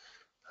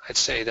 I'd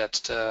say that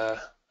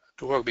the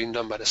work being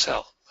done by the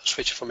cell,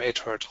 switching from 8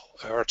 Hertz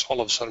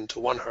all of a sudden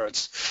to 1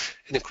 Hertz,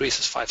 it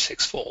increases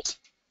 5-6 fold.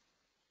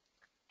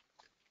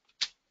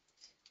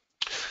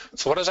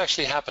 So what is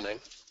actually happening?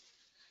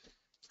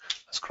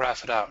 Let's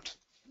graph it out.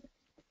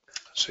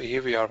 So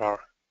here we have our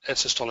end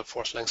systolic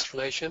force length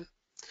relation.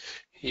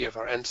 Here we have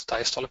our end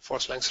diastolic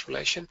force length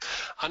relation.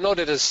 I know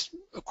that is,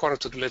 according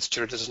to the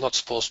literature, this is not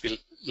supposed to be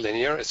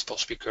linear, it's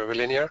supposed to be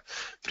curvilinear.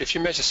 But if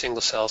you measure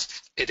single cells,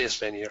 it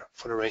is linear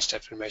for the range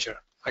that we measure.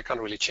 I can't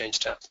really change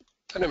that.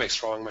 And it makes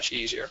drawing much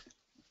easier.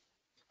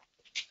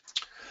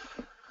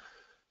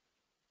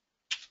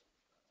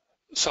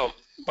 So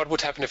what would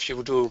happen if you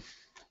would do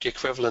the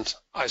equivalent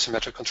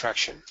isometric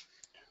contraction,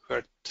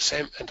 where the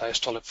same end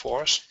diastolic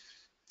force,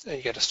 and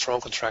you get a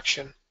strong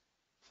contraction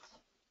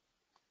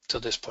to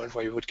this point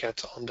where you would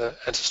get on the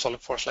end systolic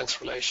force length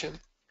relation.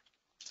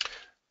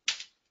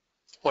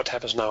 What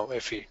happens now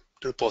if we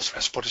do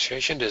post-rest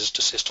potentiation? This is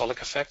the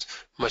systolic effect,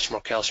 much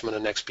more calcium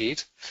in the next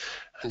beat,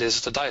 and this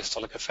is the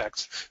diastolic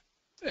effect.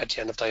 At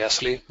the end of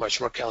diastole, much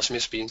more calcium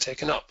is being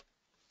taken up.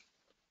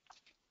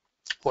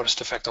 What is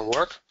the effect on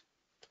work?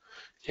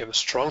 You have a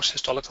strong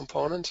systolic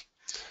component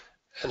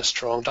and a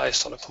strong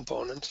diastolic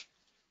component.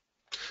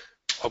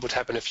 What would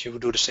happen if you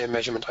would do the same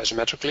measurement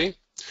isometrically?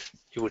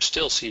 You would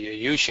still see a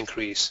huge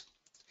increase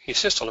in your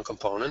systolic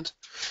component.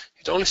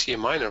 You'd only see a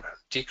minor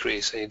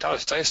decrease in your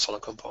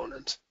diastolic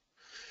component.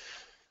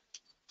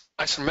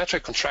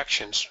 Isometric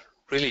contractions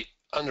really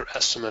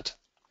underestimate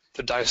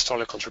the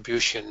diastolic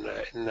contribution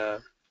in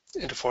the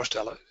force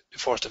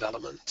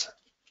development.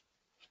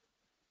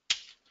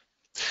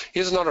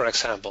 Here's another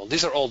example.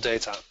 These are all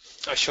data.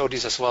 I showed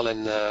these as well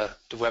in the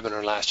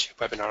webinar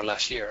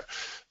last year,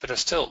 but they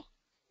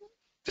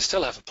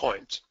still have a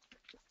point.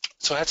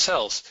 So I had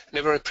cells, and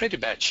they were in pretty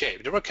bad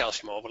shape. They were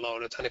calcium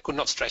overloaded, and I could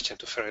not stretch them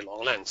to very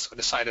long lengths. So I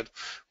decided,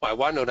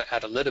 why not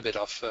add a little bit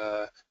of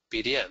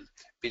BDM?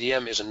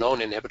 BDM is a known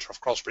inhibitor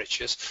of cross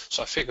bridges,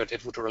 so I figured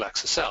it would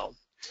relax the cell,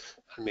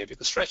 and maybe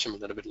could stretch them a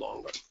little bit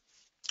longer.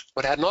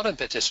 What I had not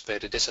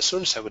anticipated is as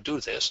soon as I would do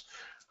this,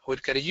 I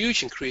would get a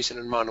huge increase in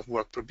the amount of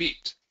work per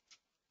beat.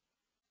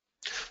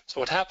 So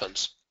what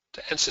happens?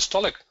 The end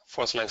systolic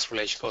force length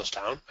relation goes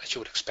down, as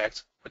you would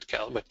expect with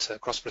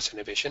cross-bridge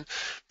inhibition,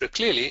 but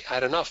clearly I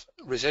had enough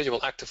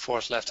residual active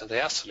force left in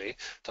diastole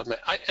that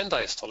my end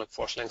diastolic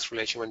force length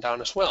relation went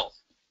down as well.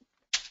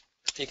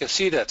 You can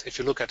see that if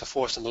you look at the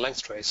force and the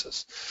length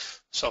traces.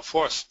 So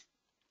force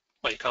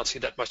Well, you can't see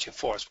that much in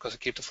force because I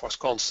keep the force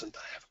constant.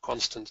 I have a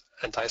constant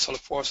end-diastolic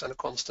force and a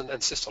constant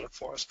end-systolic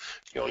force.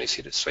 You only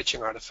see the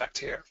switching artifact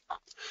here.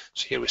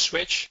 So here we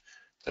switch,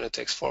 then it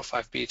takes 4 or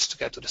 5 beats to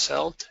get to the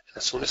cell, and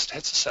as soon as it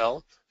hits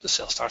the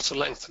cell starts to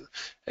lengthen.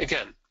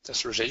 Again,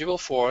 there's residual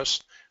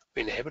force.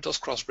 We inhibit those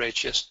cross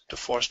bridges, the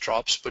force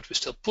drops, but we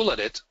still pull at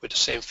it with the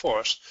same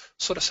force,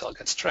 so the cell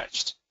gets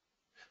stretched.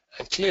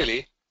 And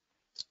clearly,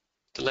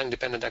 the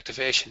length-dependent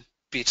activation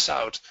beats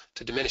out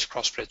the diminished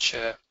cross-bridge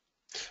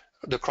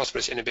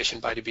inhibition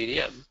by the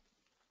BDM.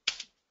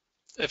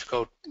 If we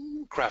go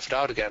graph it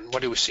out again,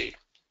 what do we see?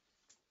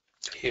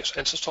 Here's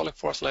end-systolic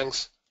force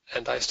length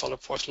and diastolic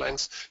force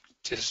length.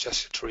 This is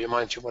just to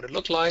remind you what it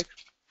looked like.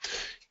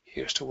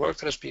 Here's the work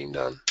that is being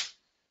done.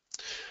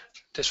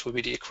 This will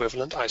be the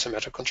equivalent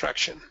isometric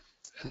contraction.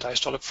 And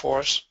diastolic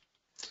force,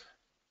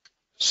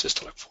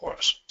 systolic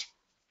force.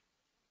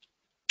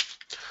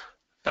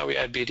 Now we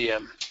add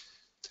BDM,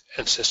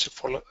 and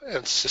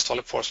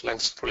systolic force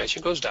length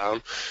relation goes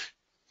down,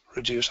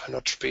 reduce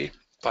inotropy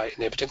by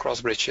inhibiting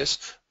cross bridges,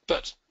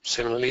 but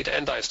similarly the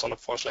end diastolic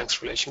force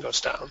length relation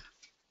goes down.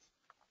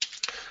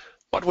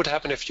 What would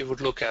happen if you would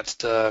look at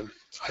the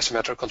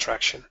isometric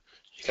contraction?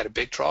 You get a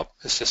big drop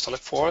in systolic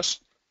force.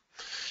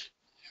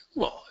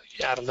 Well,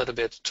 you add a little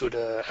bit to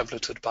the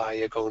amplitude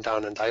by going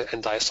down in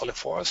diastolic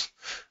force.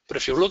 But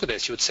if you look at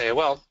this, you would say,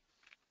 well,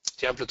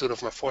 the amplitude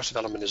of my force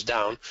development is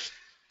down,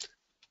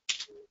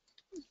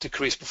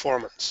 decreased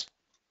performance.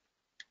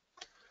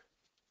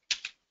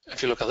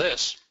 If you look at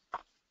this,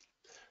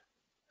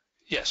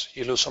 yes,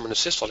 you lose some in the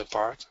systolic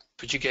part,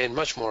 but you gain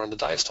much more on the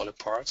diastolic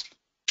part.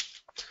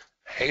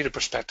 Hey, the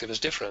perspective is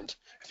different.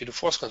 If you do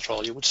force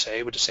control, you would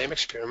say with the same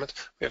experiment,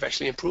 we have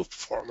actually improved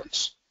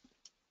performance.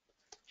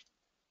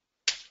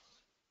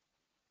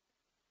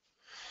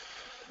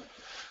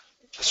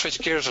 Let's switch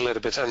gears a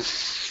little bit and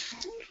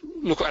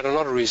look at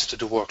another reason to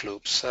do work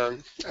loops.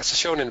 As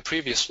shown in the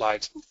previous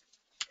slide,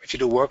 if you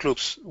do work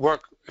loops,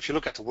 if you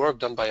look at the work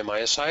done by a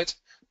myocyte,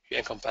 you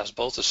encompass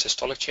both the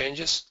systolic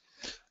changes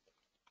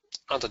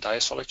and the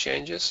diastolic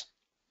changes,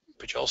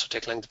 but you also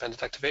take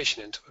length-dependent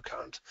activation into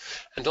account.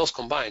 And those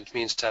combined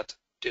means that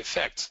the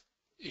effect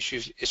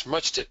is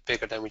much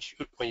bigger than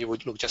when you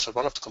would look just at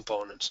one of the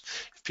components.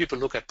 If people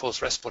look at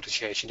post-rest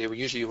potentiation, they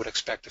usually would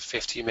expect a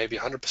 50, maybe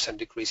 100%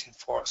 decrease in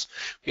force.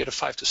 We had a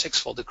 5 to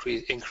 6-fold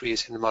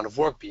increase in the amount of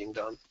work being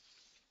done.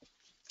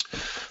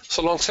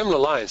 So along similar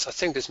lines, I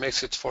think this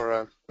makes it for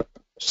a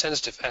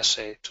sensitive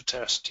assay to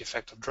test the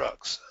effect of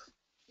drugs.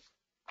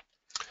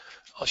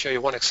 I'll show you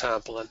one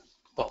example, and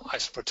well,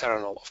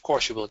 isoproterenol, of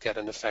course you will get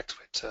an effect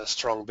with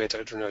strong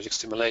beta-adrenergic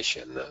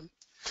stimulation,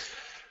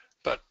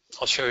 but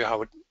I'll show you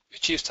how it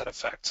achieves that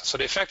effect. So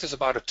the effect is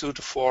about a 2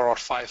 to 4 or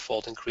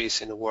 5-fold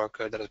increase in the work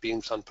that is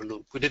being done per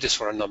loop. We did this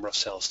for a number of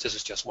cells. This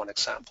is just one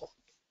example.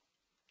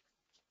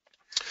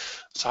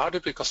 So how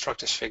did we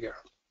construct this figure?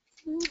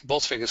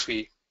 Both figures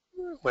we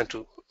went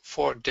to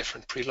 4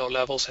 different preload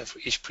levels, and for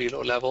each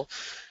preload level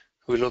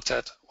we looked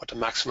at what the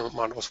maximum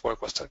amount of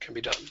work was that can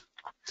be done.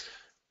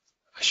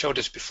 I showed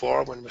this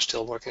before when we're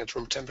still working at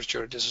room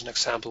temperature. This is an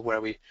example where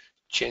we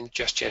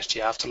just changed the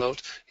afterload.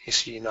 You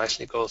see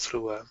nicely go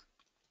through a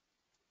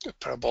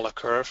parabolic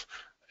curve,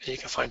 and you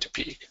can find the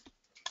peak.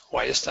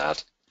 Why is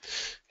that?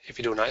 If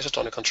you do an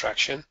isotonic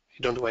contraction,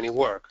 you don't do any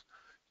work.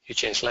 You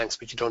change length,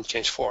 but you don't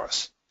change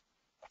force.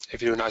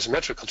 If you do an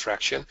isometric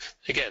contraction,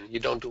 again, you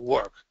don't do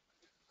work.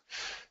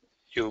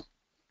 You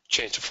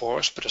change the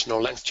force, but there's no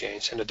length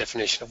change, and the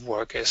definition of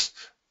work is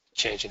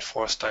change in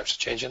force times the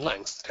change in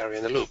length, the area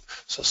in the loop.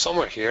 So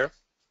somewhere here,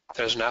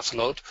 there's an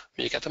afterload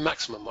where you get the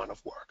maximum amount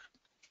of work.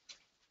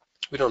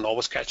 We don't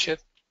always catch it,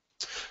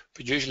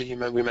 but usually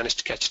we manage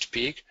to catch the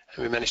peak,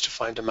 and we manage to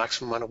find the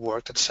maximum amount of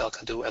work that the cell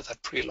can do at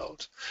that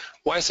preload.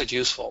 Why is that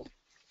useful?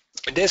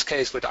 In this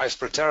case, with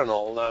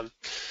isoproterenol,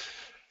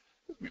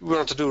 we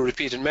want to do a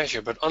repeated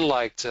measure, but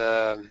unlike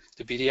the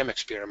BDM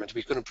experiment,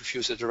 we couldn't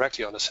perfuse it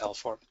directly on the cell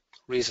for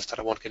reasons that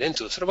I won't get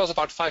into. So there was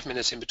about 5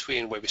 minutes in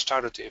between where we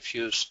started to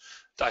infuse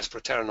the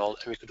isoproterenol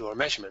and we could do our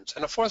measurements.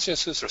 And unfortunately,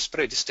 the infusor is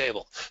pretty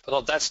stable, but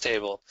not that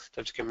stable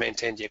that we can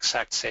maintain the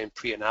exact same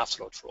pre and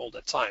afterload for all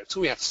that time.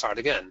 So we have to start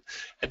again.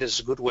 And this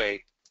is a good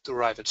way to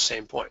arrive at the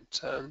same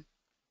point.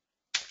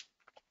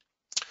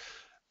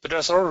 But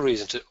there's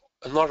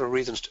another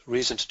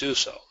reason to do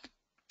so.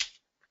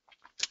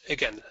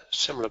 Again,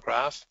 similar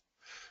graph,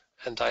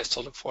 and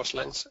diastolic force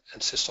length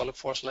and systolic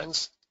force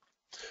length.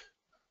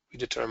 We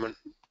determine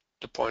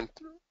the point,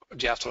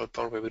 the afterload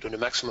point where we do the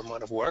maximum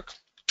amount of work.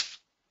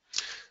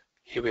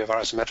 Here we have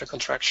our isometric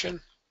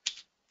contraction.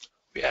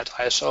 We add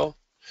ISO,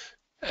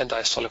 and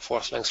diastolic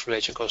force length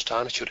relation goes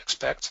down, as you'd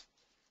expect,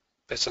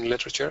 based on the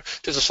literature.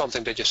 This is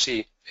something that you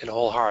see in the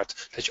whole heart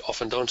that you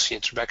often don't see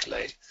in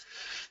trabeculae.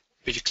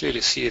 But you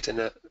clearly see it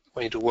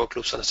when you do work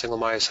loops on a single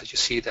myocyte. You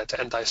see that the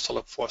end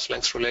diastolic force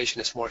length relation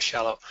is more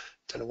shallow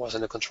than it was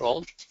in the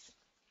control.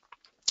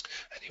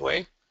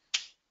 Anyway,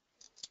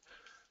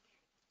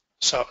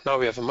 so now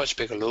we have a much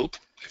bigger loop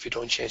if you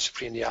don't change the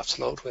pre and the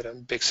afterload with a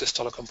big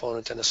systolic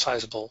component and a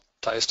sizable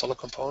diastolic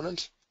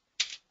component.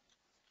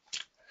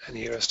 And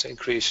here is the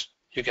increase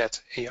you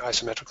get a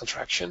isometric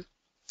contraction.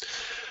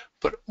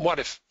 But what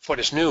if for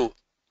this new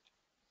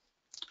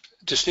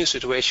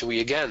situation we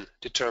again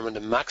determine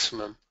the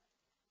maximum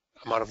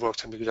amount of work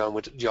that can be done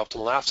with the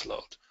optimal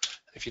afterload?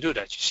 And if you do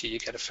that, you see you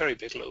get a very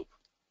big loop.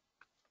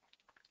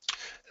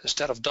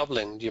 Instead of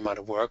doubling the amount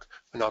of work,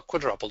 we now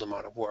quadruple the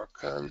amount of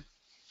work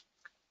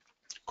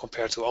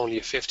compared to only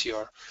a 50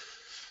 to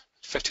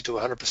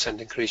 100%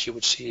 increase you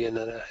would see in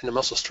a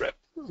muscle strip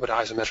with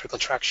isometric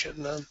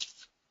contraction.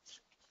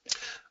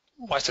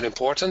 Why is that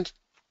important?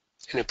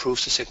 It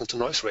improves the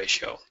signal-to-noise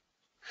ratio.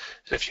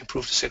 And if you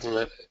improve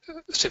the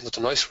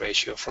signal-to-noise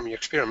ratio from your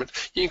experiment,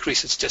 you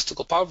increase the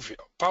statistical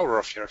power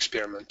of your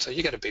experiment. So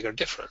you get a bigger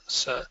difference.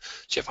 So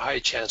you have a higher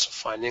chance of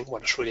finding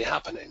what is really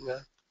happening.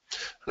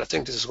 And I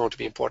think this is going to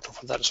be important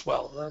for that as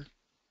well.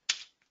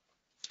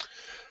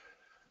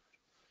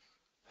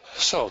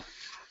 So,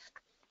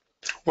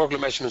 workload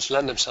measurements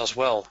lend themselves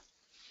well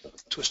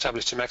to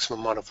establish the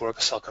maximum amount of work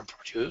a cell can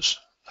produce.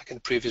 Like in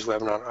the previous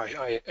webinar,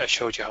 I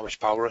showed you how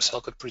much power a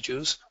cell could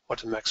produce, what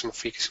the maximum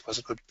frequency was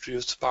it could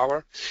produce the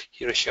power.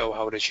 Here I show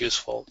how it is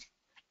useful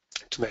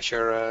to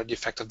measure the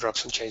effect of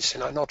drugs on changes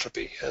in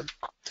inotropy.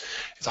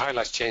 It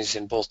highlights changes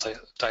in both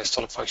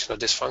diastolic function or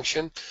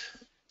dysfunction,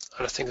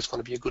 and I think it's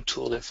going to be a good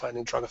tool in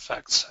finding drug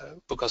effects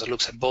because it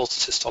looks at both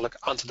systolic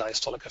and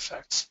diastolic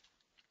effects.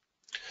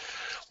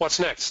 What's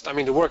next? I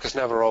mean, the work is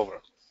never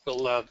over.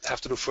 We'll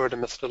have to do further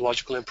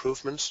methodological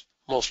improvements,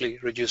 mostly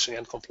reducing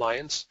end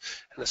compliance,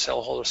 and the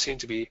cell holders seem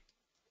to be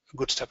a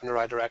good step in the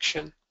right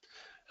direction.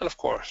 And of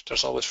course,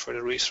 there's always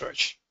further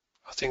research.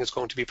 I think it's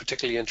going to be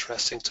particularly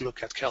interesting to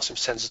look at calcium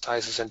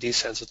sensitizers and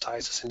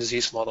desensitizers in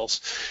disease models,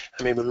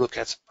 and maybe look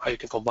at how you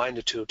can combine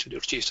the two to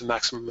achieve the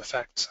maximum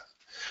effect.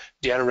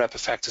 The NREP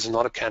effect is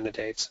another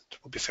candidate. It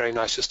would be very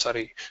nice to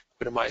study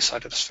with a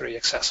myocyte that is very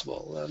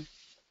accessible.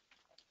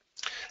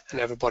 And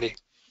everybody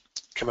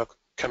can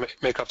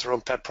make up their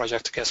own pet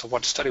project to guess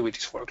what to study with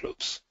these work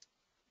loops.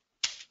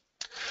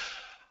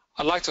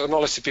 I'd like to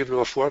acknowledge the people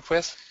who I've worked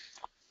with.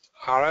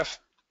 Aref,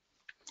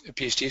 a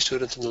PhD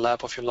student in the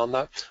lab of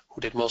Jolanda,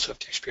 who did most of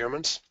the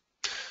experiments.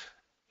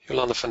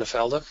 Jolanda van der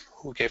Velde,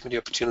 who gave me the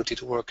opportunity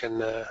to work in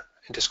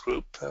this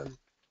group.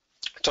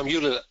 Tom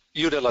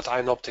Udell at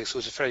Ion Optics,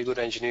 who's a very good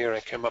engineer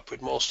and came up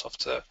with most of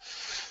the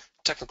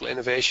technical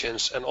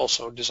innovations and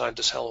also designed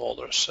the cell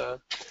holders. And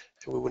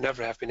we would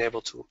never have been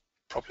able to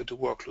properly do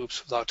work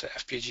loops without the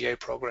FPGA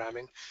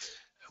programming.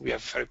 We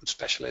have a very good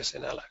specialist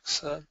in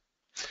Alex. And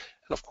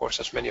of course,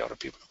 there's many other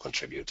people who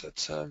contributed.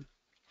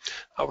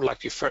 I would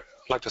like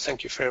to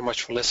thank you very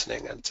much for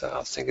listening, and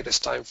I think it is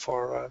time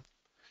for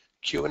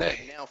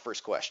Q&A. Now,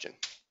 first question.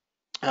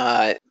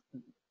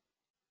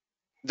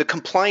 The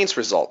compliance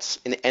results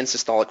in the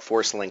end-systolic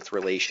force length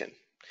relation.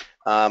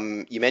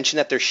 You mentioned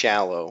that they're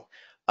shallow.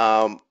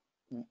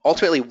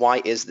 Ultimately,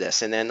 why is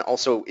this? And then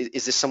also,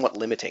 is this somewhat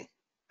limiting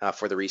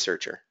for the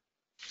researcher?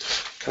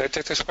 Can I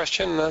take this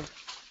question?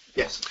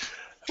 Yes.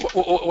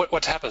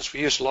 What happens?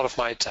 We use a lot of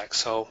myocytes.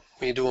 So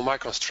when you do a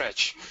micron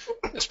stretch,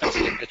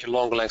 especially at your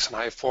longer lengths and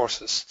high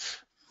forces,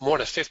 more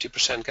than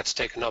 50% gets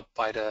taken up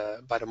by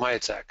the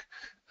myocyte,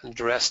 and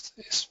the rest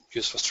is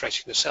used for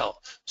stretching the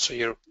cell. So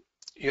you're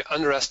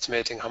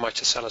underestimating how much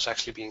the cell is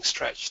actually being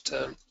stretched.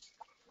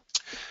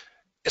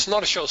 It's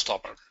not a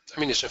showstopper. I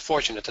mean, it's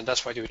unfortunate, and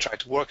that's why we try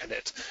to work on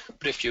it.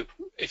 But if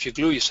you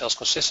glue your cells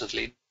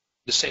consistently,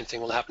 the same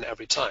thing will happen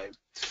every time.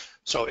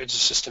 So it's a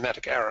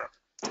systematic error.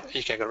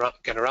 You can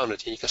get around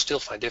it, and you can still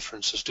find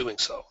differences doing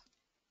so.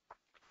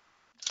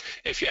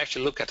 If you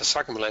actually look at the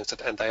sarcomere length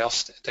at end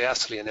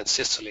diastole and end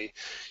systole,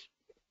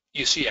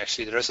 you see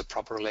actually there is a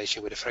proper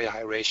relation with a very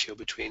high ratio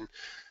between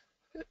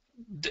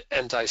the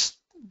end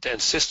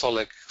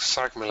systolic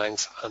sarcomere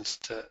length and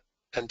the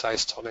end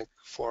diastolic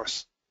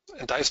force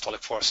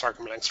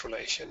sarcomere length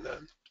relation.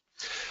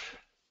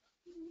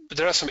 But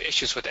there are some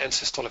issues with end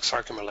systolic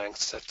sarcomere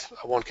lengths that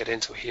I won't get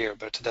into here,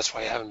 but that's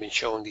why I haven't been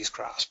showing these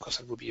graphs, because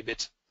it would be a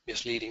bit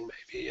misleading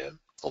maybe,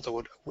 although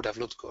it would have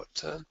looked good.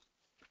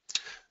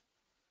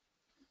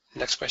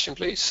 Next question,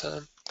 please.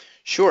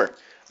 Sure.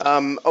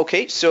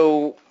 Okay,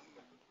 so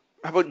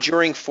how about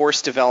during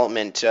force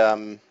development?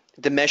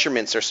 The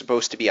measurements are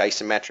supposed to be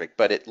isometric,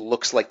 but it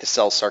looks like the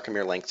cell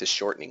sarcomere length is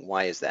shortening.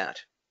 Why is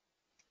that?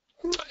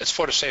 It's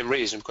for the same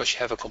reason, because you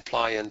have a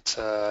compliant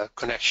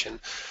connection,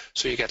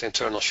 so you get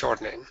internal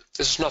shortening.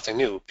 This is nothing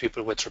new.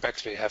 People with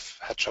trabeculotomy have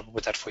had trouble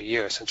with that for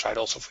years and tried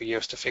also for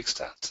years to fix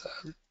that.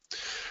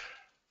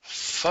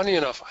 Funny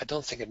enough, I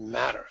don't think it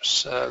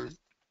matters.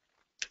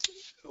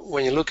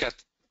 When you look at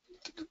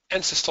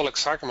end systolic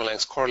sarcomere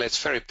length correlates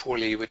very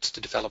poorly with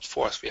the developed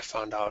force, we have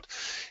found out.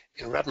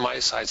 In red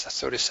myocytes at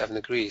 37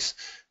 degrees,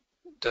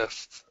 the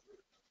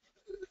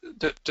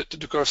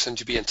curve seems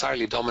to be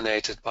entirely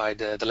dominated by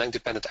the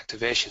length-dependent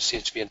activation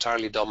seems to be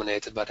entirely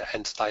dominated by the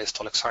end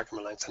diastolic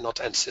sarcomere length and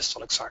not end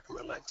systolic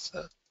sarcomere length.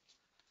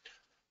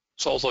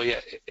 So although,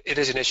 yeah, it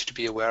is an issue to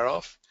be aware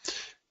of,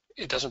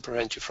 it doesn't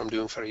prevent you from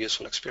doing very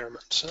useful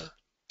experiments.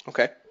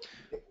 Okay.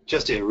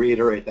 Just to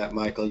reiterate that,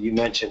 Michael, you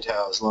mentioned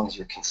how as long as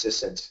you're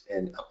consistent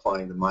in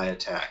applying the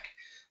myotac,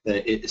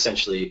 then it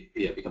essentially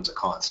becomes a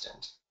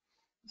constant.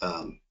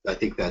 I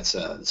think that's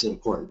an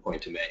important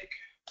point to make.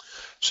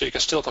 So you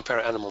can still compare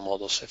animal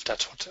models if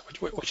that's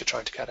what you're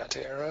trying to get at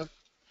here.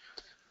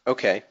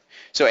 Okay.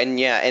 So, and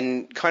yeah,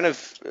 and kind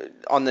of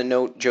on the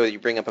note, Joe, that you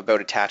bring up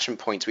about attachment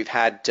points, we've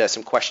had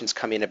some questions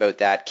come in about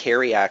that.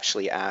 Carrie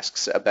actually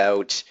asks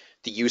about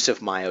the use of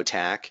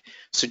myotac.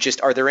 So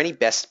just, are there any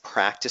best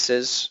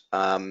practices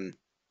for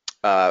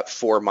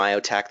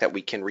myotac that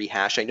we can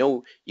rehash? I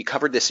know you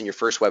covered this in your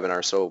first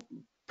webinar, so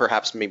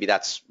perhaps maybe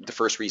that's the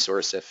first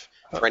resource if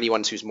for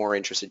anyone who's more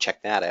interested,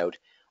 check that out,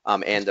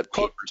 and the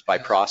papers by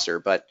Prosser.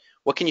 But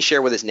what can you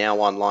share with us now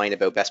online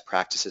about best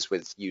practices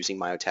with using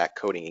myotac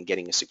coating and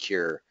getting a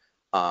secure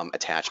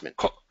attachment?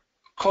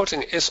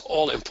 Coating is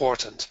all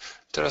important.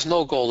 There is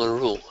no golden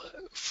rule.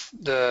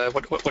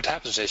 What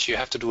happens is you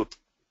have to do a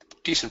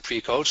decent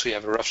pre-coat, so you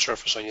have a rough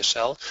surface on your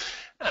cell,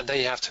 and then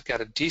you have to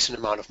get a decent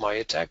amount of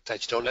myotac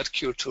that you don't let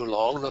cure too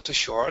long, not too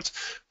short.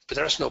 But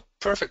there is no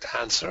perfect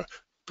answer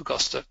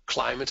because the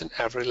climate in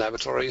every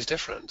laboratory is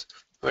different.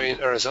 Where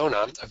in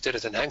Arizona, I did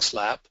it in Hank's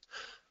lab,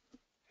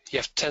 you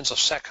have tens of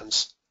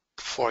seconds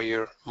before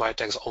your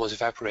myotac is almost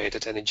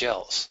evaporated and it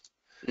gels.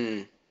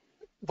 Mm.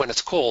 When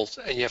it's cold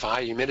and you have a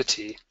high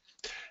humidity,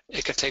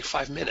 it can take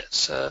 5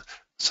 minutes.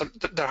 So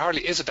there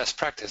hardly is a best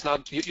practice. Now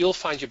you'll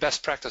find your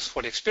best practice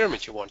for the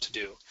experiment you want to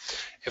do.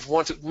 If I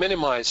want to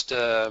minimize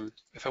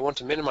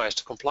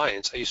the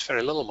compliance, I use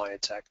very little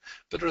myotac,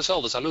 but the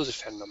result is I lose a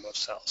fair number of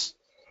cells.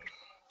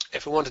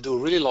 If I want to do a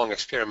really long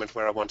experiment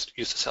where I want to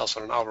use the cells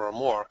for an hour or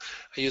more,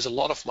 I use a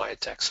lot of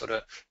myotac, so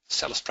the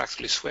cell is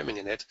practically swimming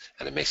in it,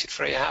 and it makes it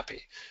very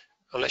happy.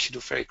 Unless you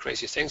do very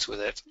crazy things with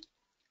it,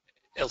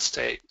 it'll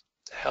stay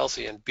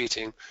healthy and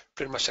beating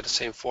pretty much at the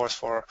same force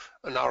for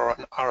an hour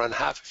and a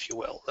half, if you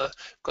will,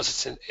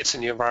 because it's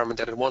in the environment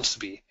that it wants to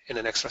be, in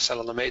an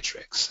extracellular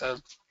matrix.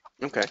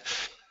 Okay.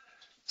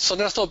 So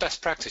there's no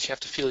best practice. You have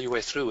to feel your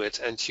way through it,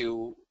 and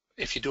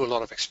if you do a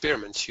lot of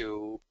experiments,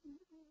 you'll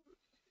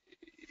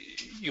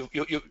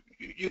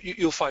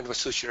find what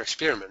suits your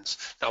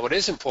experiments. Now, what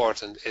is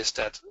important is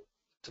that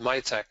the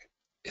myotac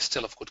is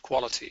still of good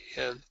quality.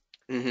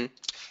 Mm-hmm.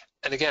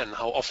 And again,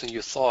 how often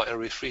you thaw and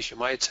refreeze your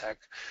myotac,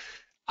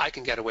 I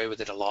can get away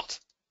with it a lot.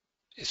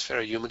 It's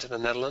very humid in the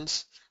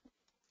Netherlands,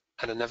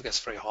 and it never gets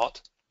very hot,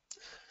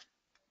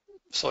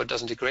 so it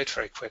doesn't degrade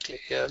very quickly.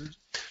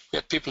 We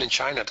had people in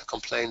China that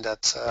complained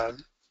that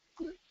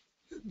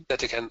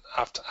they can,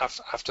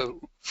 after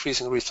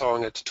freezing and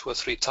rethawing it 2 or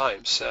 3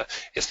 times,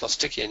 it's not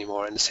sticky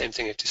anymore. And the same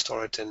thing if they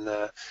store it in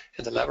the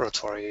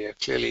laboratory.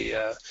 Clearly,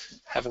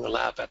 having a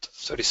lab at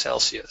 30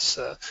 Celsius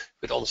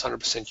with almost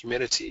 100%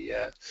 humidity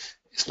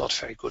is not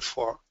very good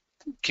for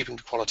keeping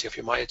the quality of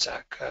your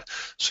myotac.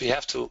 So you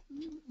have to,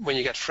 when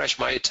you get fresh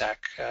myotac,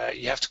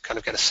 you have to kind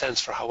of get a sense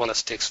for how well it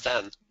sticks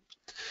then.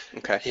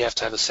 Okay. You have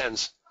to have a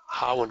sense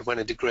how and when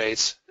it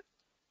degrades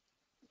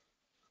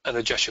and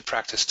adjust your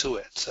practice to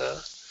it.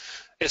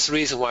 It's the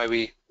reason why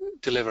we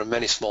deliver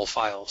many small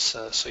files,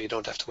 so you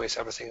don't have to waste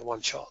everything in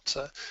one shot,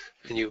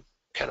 and you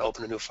can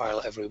open a new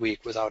file every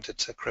week without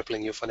it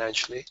crippling you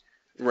financially.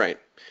 Right.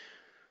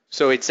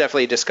 So it's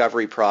definitely a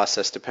discovery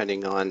process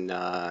depending on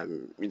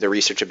the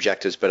research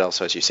objectives, but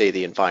also, as you say,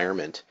 the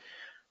environment.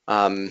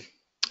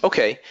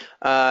 Okay.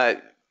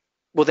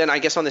 Well, then I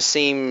guess on the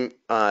same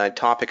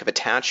topic of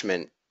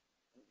attachment,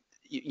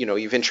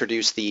 you've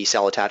introduced the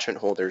cell attachment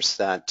holders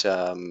that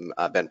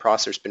Ben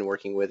Prosser's been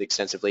working with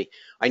extensively.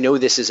 I know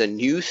this is a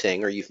new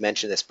thing, or you've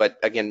mentioned this, but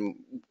again,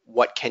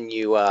 what can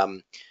you,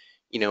 can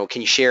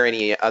you share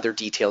any other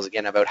details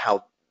again about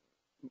how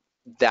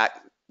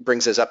that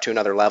brings us up to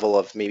another level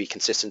of maybe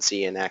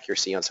consistency and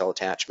accuracy on cell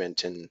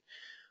attachment? And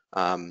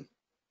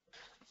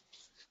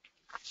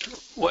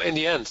well, in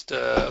the end,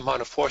 the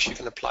amount of force you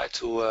can apply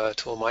to a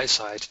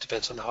myocyte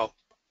depends on how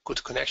good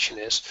the connection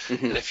is.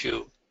 mm-hmm. And if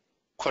you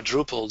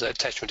quadruple the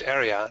attachment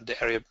area, the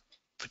area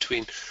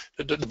between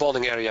the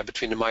bonding area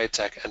between the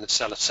myotac and the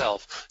cell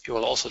itself, you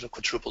will also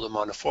quadruple the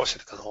amount of force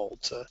it can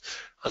hold.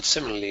 And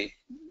similarly,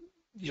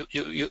 you'll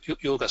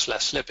get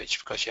less slippage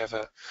because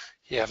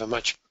you have a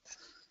much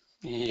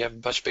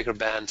bigger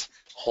band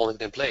holding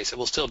it in place. It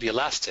will still be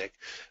elastic,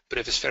 but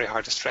if it's very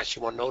hard to stretch,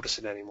 you won't notice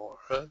it anymore.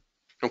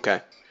 Okay.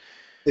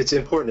 It's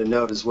important to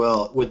note as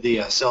well, with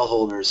the cell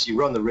holders, you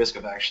run the risk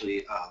of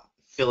actually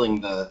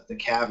filling the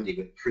cavity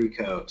with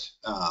pre-coat.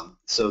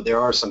 So there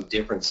are some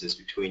differences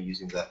between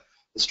using the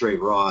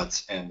straight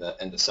rods and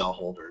the cell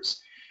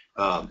holders.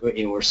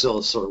 We're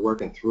still sort of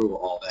working through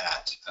all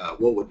that.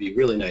 What would be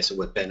really nice, and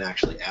what Ben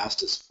actually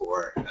asked us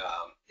for,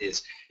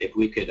 is if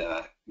we could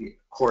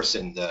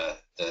coarsen the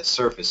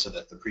surface so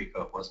that the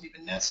pre-coat wasn't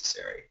even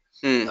necessary.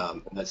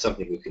 And that's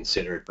something we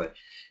considered, but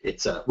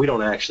it's we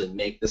don't actually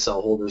make the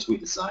cell holders. We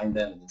design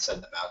them and then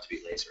send them out to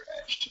be laser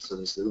etched. So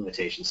there's the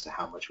limitations to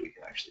how much we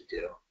can actually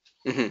do.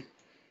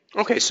 Mm-hmm.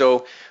 Okay,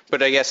 so,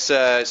 but I guess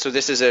so.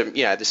 This is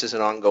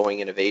an ongoing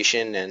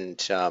innovation, and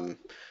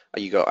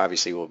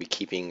obviously will be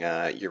keeping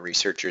your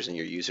researchers and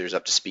your users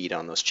up to speed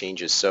on those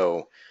changes.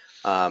 So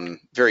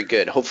very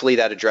good. Hopefully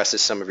that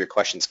addresses some of your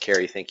questions,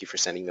 Carrie. Thank you for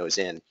sending those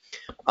in.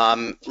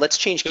 Let's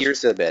change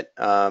gears a bit.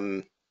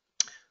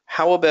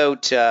 how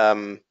about,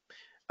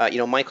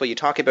 Michael, you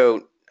talk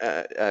about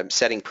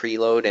setting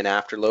preload and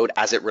afterload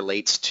as it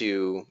relates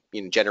to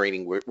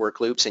generating work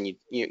loops, and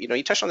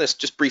you touched on this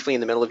just briefly in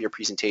the middle of your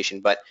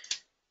presentation, but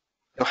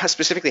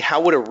specifically,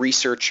 how would a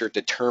researcher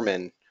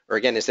determine, or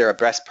again, is there a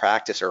best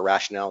practice or a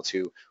rationale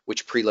to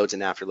which preloads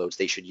and afterloads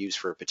they should use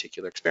for a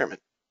particular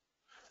experiment?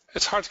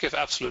 It's hard to give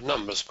absolute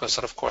numbers because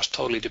that, of course,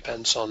 totally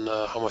depends on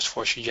how much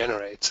force you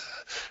generate.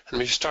 And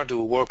when you start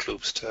doing work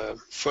loops, the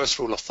first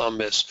rule of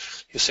thumb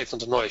is your signal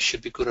to noise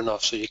should be good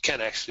enough so you can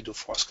actually do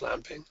force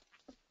clamping.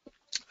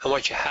 And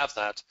once you have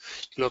that,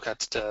 you look at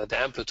the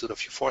amplitude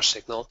of your force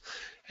signal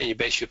and you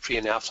base your pre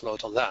and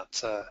afterload on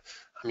that.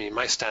 I mean,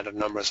 my standard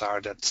numbers are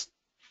that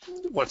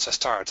once I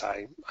start,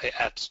 I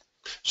add,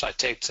 so I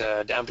take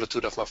the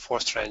amplitude of my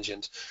force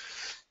transient,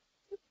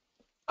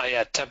 I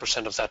add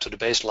 10% of that to the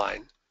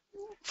baseline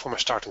for my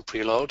starting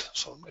preload,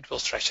 so it will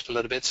stretch it a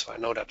little bit, so I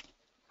know that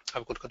I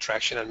have a good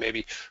contraction, and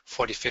maybe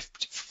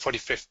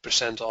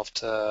 45% of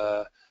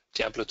the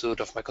amplitude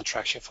of my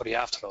contraction for the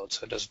afterload,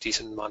 so there's a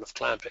decent amount of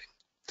clamping.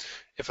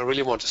 If I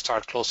really want to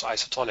start close to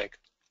isotonic,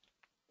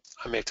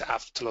 I make the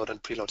afterload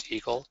and preload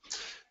equal.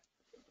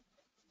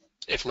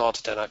 If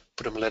not, then I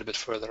put them a little bit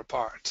further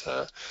apart.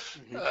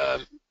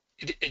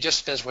 It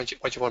just depends what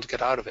you want to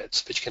get out of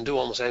it, but you can do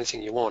almost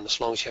anything you want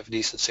as long as you have a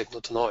decent signal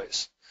to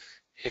noise.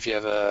 If you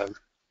have a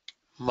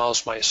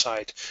mouse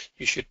myocyte,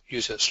 you should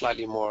use a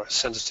slightly more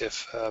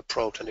sensitive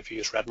probe than if you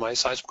use rat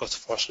myocytes because the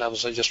force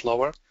levels are just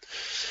lower.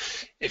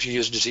 If you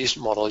use a disease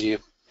model, you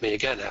may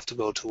again have to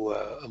go to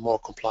a more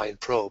compliant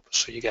probe,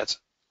 so you get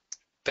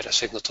better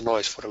signal to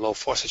noise for the low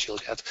forces you'll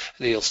get,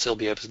 and you'll still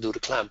be able to do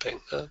the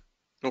clamping.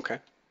 Okay.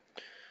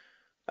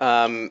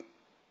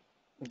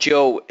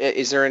 Joe,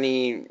 is there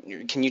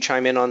can you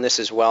chime in on this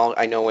as well?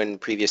 I know in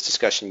previous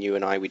discussion, you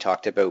and we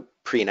talked about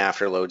pre and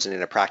after loads, and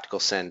in a practical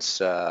sense,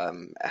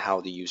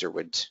 how the user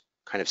would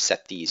kind of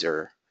set these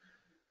or.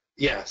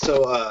 Yeah,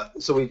 so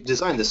we've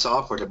designed the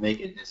software to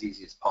make it as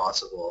easy as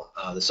possible.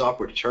 The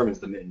software determines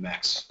the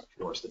min-max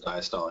force, the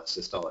diastolic,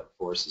 systolic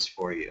forces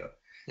for you.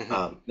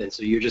 And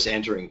so you're just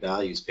entering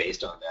values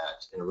based on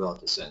that in a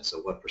relative sense. So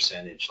what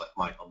percentage, like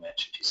Michael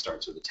mentioned, he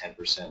starts with a 10%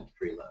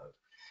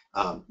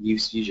 preload. You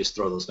just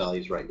throw those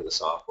values right into the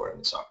software,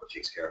 and the software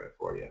takes care of it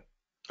for you.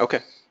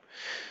 Okay.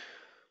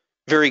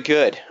 Very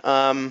good.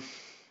 All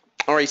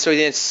right, so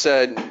let's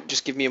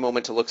just give me a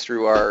moment to look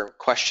through our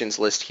questions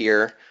list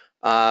here.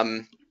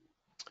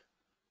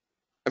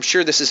 I'm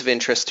sure this is of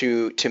interest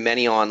to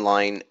many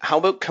online. How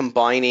about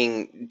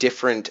combining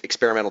different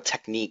experimental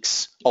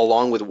techniques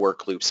along with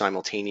work loops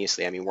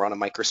simultaneously? I mean, we're on a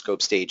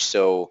microscope stage,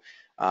 so,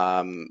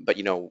 but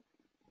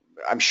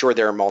I'm sure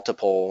there are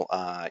multiple,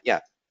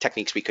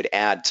 techniques we could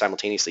add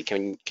simultaneously.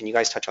 Can you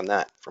guys touch on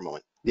that for a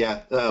moment?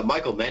 Yeah,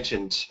 Michael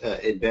mentioned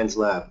in Ben's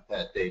lab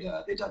that they've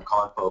done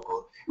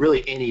confocal.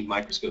 Really, any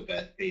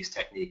microscope-based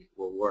technique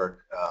will work.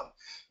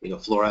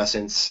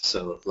 Fluorescence,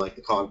 so like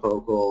the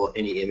confocal,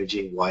 any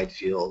imaging, wide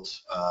field,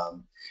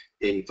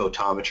 any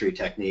photometry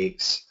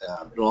techniques.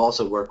 It'll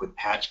also work with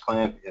patch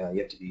clamp.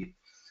 You have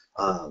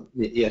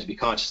to be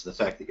conscious of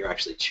the fact that you're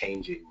actually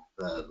changing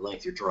the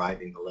length you're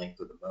driving, the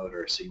length of the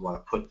motor. So you want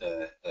to put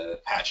the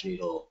patch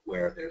needle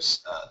where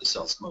there's the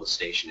cell's most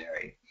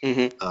stationary.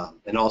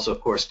 And also,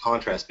 of course,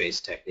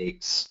 contrast-based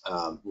techniques.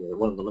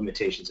 One of the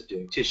limitations of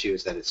doing tissue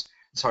is that it's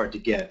hard to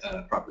get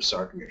a proper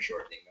sarcomere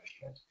shortening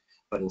measurement.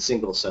 But in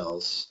single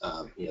cells,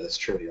 that's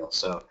trivial.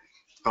 So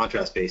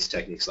contrast-based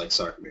techniques like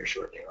sarcomere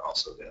shortening are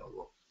also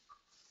available.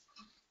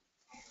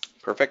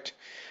 Perfect.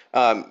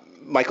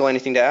 Michael,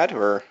 anything to add,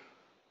 or?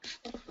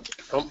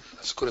 No,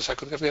 as good as I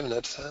could have given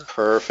it.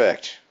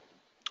 Perfect.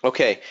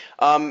 Okay.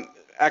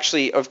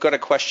 Actually, I've got a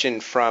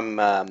question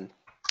from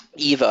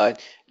Eva.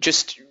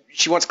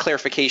 She wants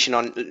clarification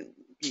on.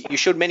 You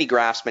showed many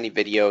graphs, many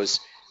videos,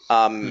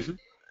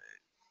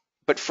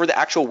 but for the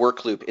actual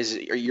work loop,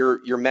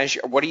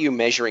 what are you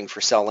measuring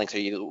for cell length? Are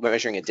you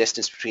measuring a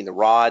distance between the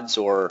rods,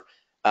 or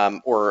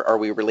are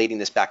we relating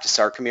this back to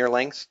sarcomere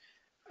length?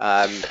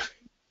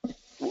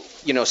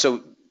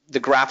 So the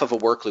graph of a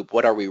work loop,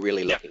 what are we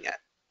really looking at?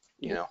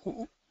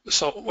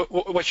 So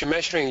what you're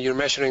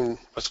measuring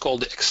what's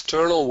called the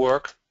external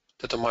work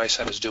that the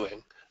myocyte is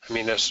doing. I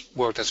mean, there's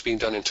work that's being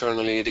done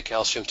internally, the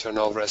calcium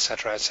turnover, et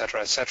cetera, et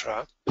cetera, et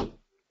cetera.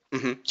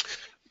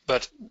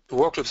 But the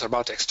work loops are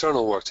about the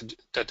external work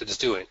that it is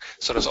doing.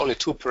 So there's only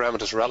two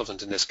parameters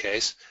relevant in this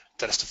case.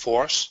 That is the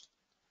force,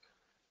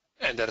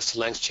 and that is the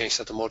length change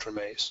that the motor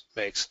makes.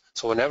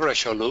 So whenever I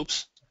show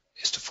loops,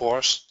 it's the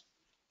force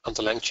and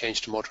the length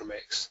change the motor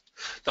makes.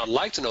 Now, I'd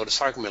like to know the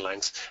sarcomere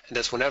length, and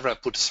that's whenever I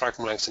put the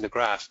sarcomere length in the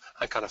graph,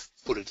 I kind of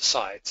put it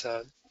aside.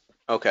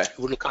 Okay. It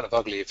would look kind of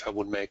ugly if I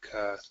would make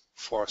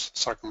force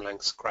sarcomere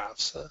length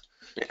graphs.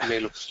 It may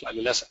look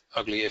slightly less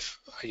ugly if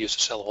I use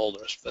the cell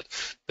holders, but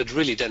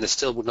really then it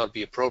still would not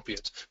be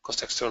appropriate because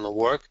the external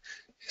work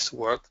is the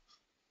work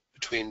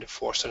between the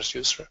force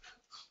transducer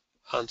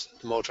and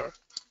the motor.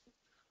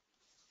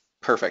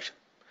 Perfect.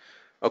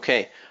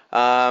 Okay.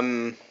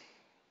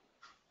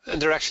 And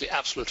they're actually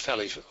absolute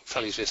values,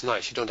 which is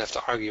nice. You don't have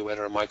to argue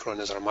whether a micron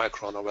is a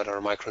micron or whether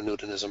a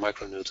micronewton is a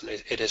micronewton.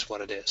 It is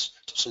what it is.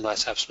 So it's a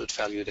nice absolute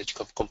value that you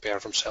can compare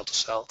from cell to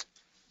cell.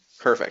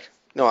 Perfect.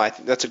 No,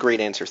 that's a great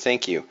answer.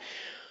 Thank you.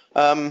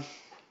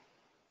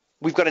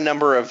 We've got a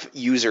number of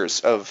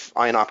users of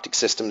ion optic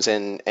systems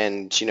and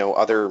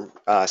other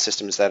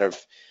systems that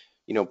have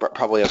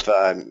probably have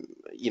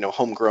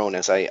homegrown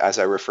as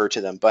I refer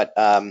to them. But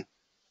a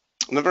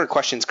number of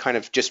questions kind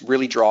of just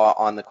really draw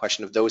on the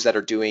question of those that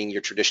are doing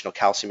your traditional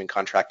calcium and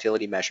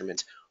contractility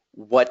measurements.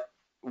 What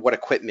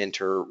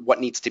equipment or what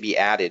needs to be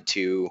added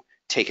to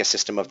take a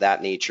system of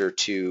that nature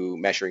to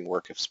measuring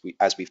work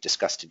as we've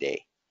discussed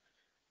today?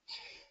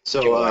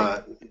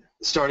 So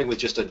starting with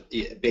just a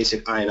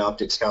basic ion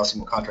optics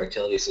calcium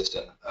contractility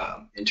system,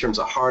 in terms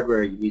of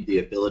hardware, you need the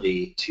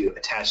ability to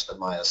attach the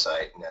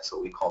myocyte, and that's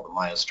what we call the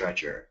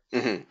myostretcher.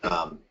 And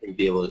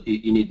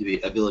you need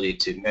the ability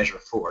to measure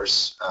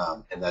force,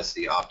 and that's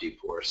the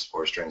OptiForce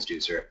force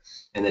transducer,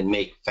 and then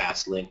make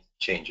fast length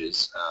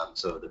changes,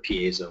 so the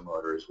piezo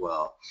motor as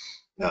well.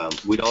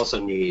 We'd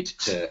also need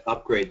to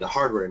upgrade the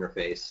hardware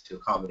interface to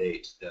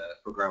accommodate the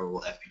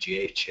programmable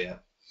FPGA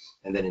chip.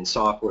 And then in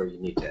software, you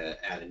need to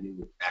add a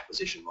new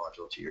acquisition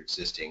module to your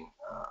existing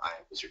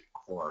ion wizard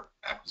core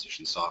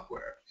acquisition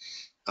software.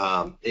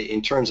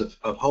 In terms of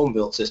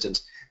home-built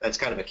systems, that's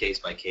kind of a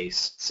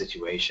case-by-case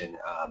situation.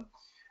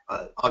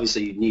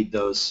 Obviously, you need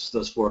those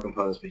 4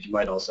 components, but you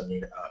might also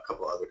need a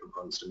couple other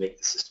components to make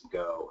the system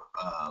go.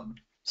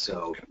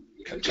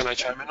 Can I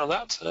chime in on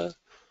that?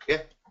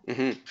 Yeah.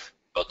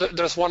 Well,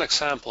 there's one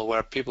example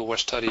where people were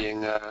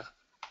studying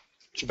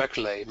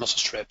tuberculate muscle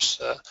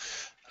strips.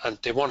 And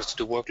they wanted to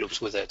do work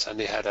loops with it, and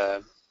they had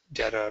an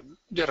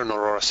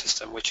Aurora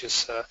system, which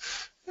has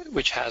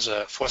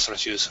a force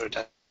transducer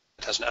that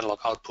has an analog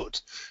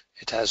output.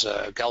 It has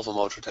a galvo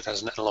motor that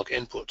has an analog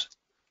input.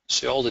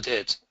 So all they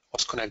did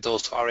was connect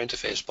those to our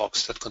interface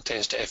box that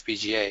contains the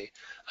FPGA,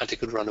 and they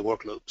could run the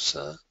work loops.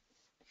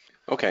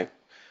 Okay.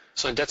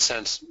 So in that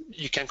sense,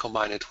 you can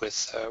combine it with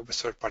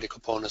third-party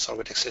components or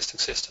with existing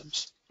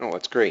systems. Oh,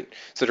 that's great.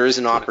 So there is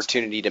an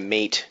opportunity to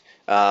mate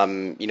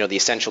the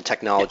essential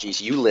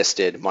technologies you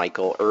listed,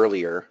 Michael,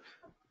 earlier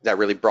that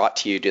really brought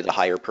to the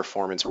higher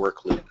performance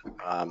work loop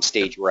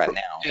stage we're at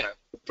now. Yeah,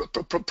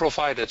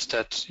 provided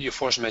that your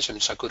force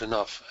measurements are good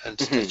enough and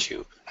that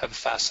you have a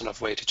fast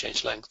enough way to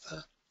change length.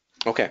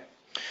 Okay.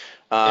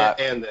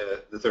 And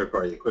the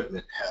third-party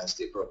equipment has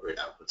the appropriate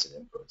outputs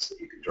and inputs that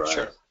you can drive.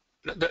 Sure.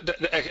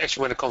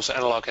 Actually, when it comes to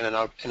analog in and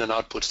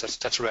outputs,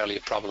 that's rarely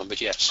a problem, but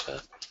yes.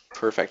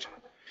 Perfect.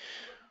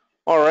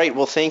 All right.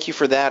 Well, thank you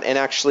for that. And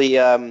actually,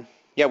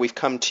 we've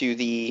come to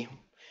the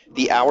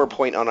hour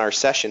point on our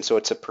session, so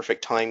it's a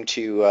perfect time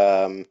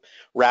to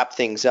wrap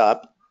things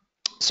up.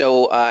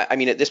 So, at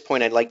this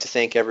point, I'd like to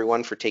thank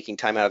everyone for taking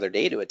time out of their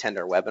day to attend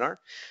our webinar.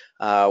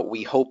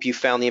 We hope you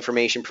found the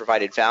information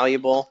provided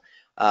valuable.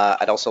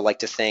 I'd also like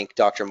to thank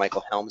Dr.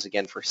 Michael Helms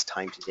again for his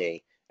time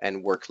today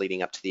and work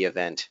leading up to the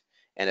event.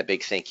 And a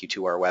big thank you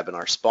to our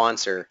webinar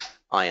sponsor,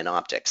 Ion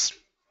Optics.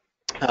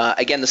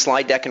 Again, the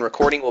slide deck and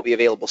recording will be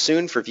available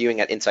soon for viewing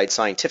at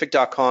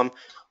InsideScientific.com.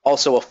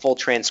 Also, a full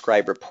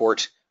transcribed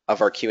report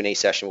of our Q&A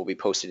session will be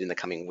posted in the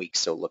coming weeks,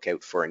 so look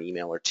out for an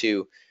email or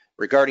two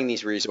regarding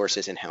these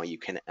resources and how you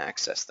can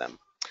access them.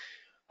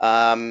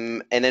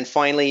 And then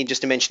finally,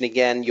 just to mention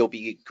again, you'll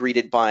be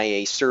greeted by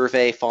a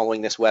survey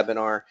following this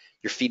webinar.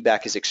 Your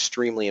feedback is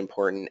extremely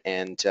important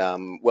and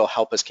will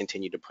help us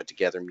continue to put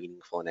together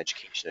meaningful and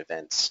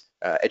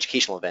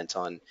educational events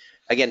on,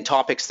 again,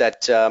 topics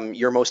that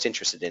you're most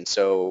interested in.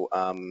 So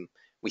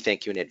we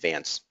thank you in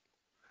advance.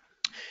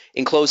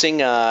 In closing,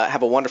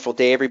 have a wonderful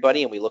day,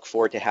 everybody, and we look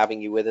forward to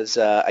having you with us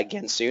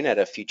again soon at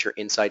a future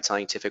Inside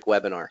Scientific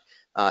webinar.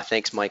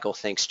 Thanks, Michael.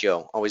 Thanks,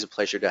 Joe. Always a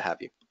pleasure to have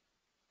you.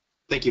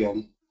 Thank you,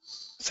 Andy.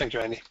 Thank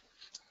you, Andy.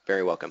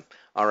 Very welcome.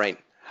 All right.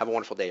 Have a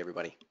wonderful day,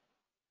 everybody.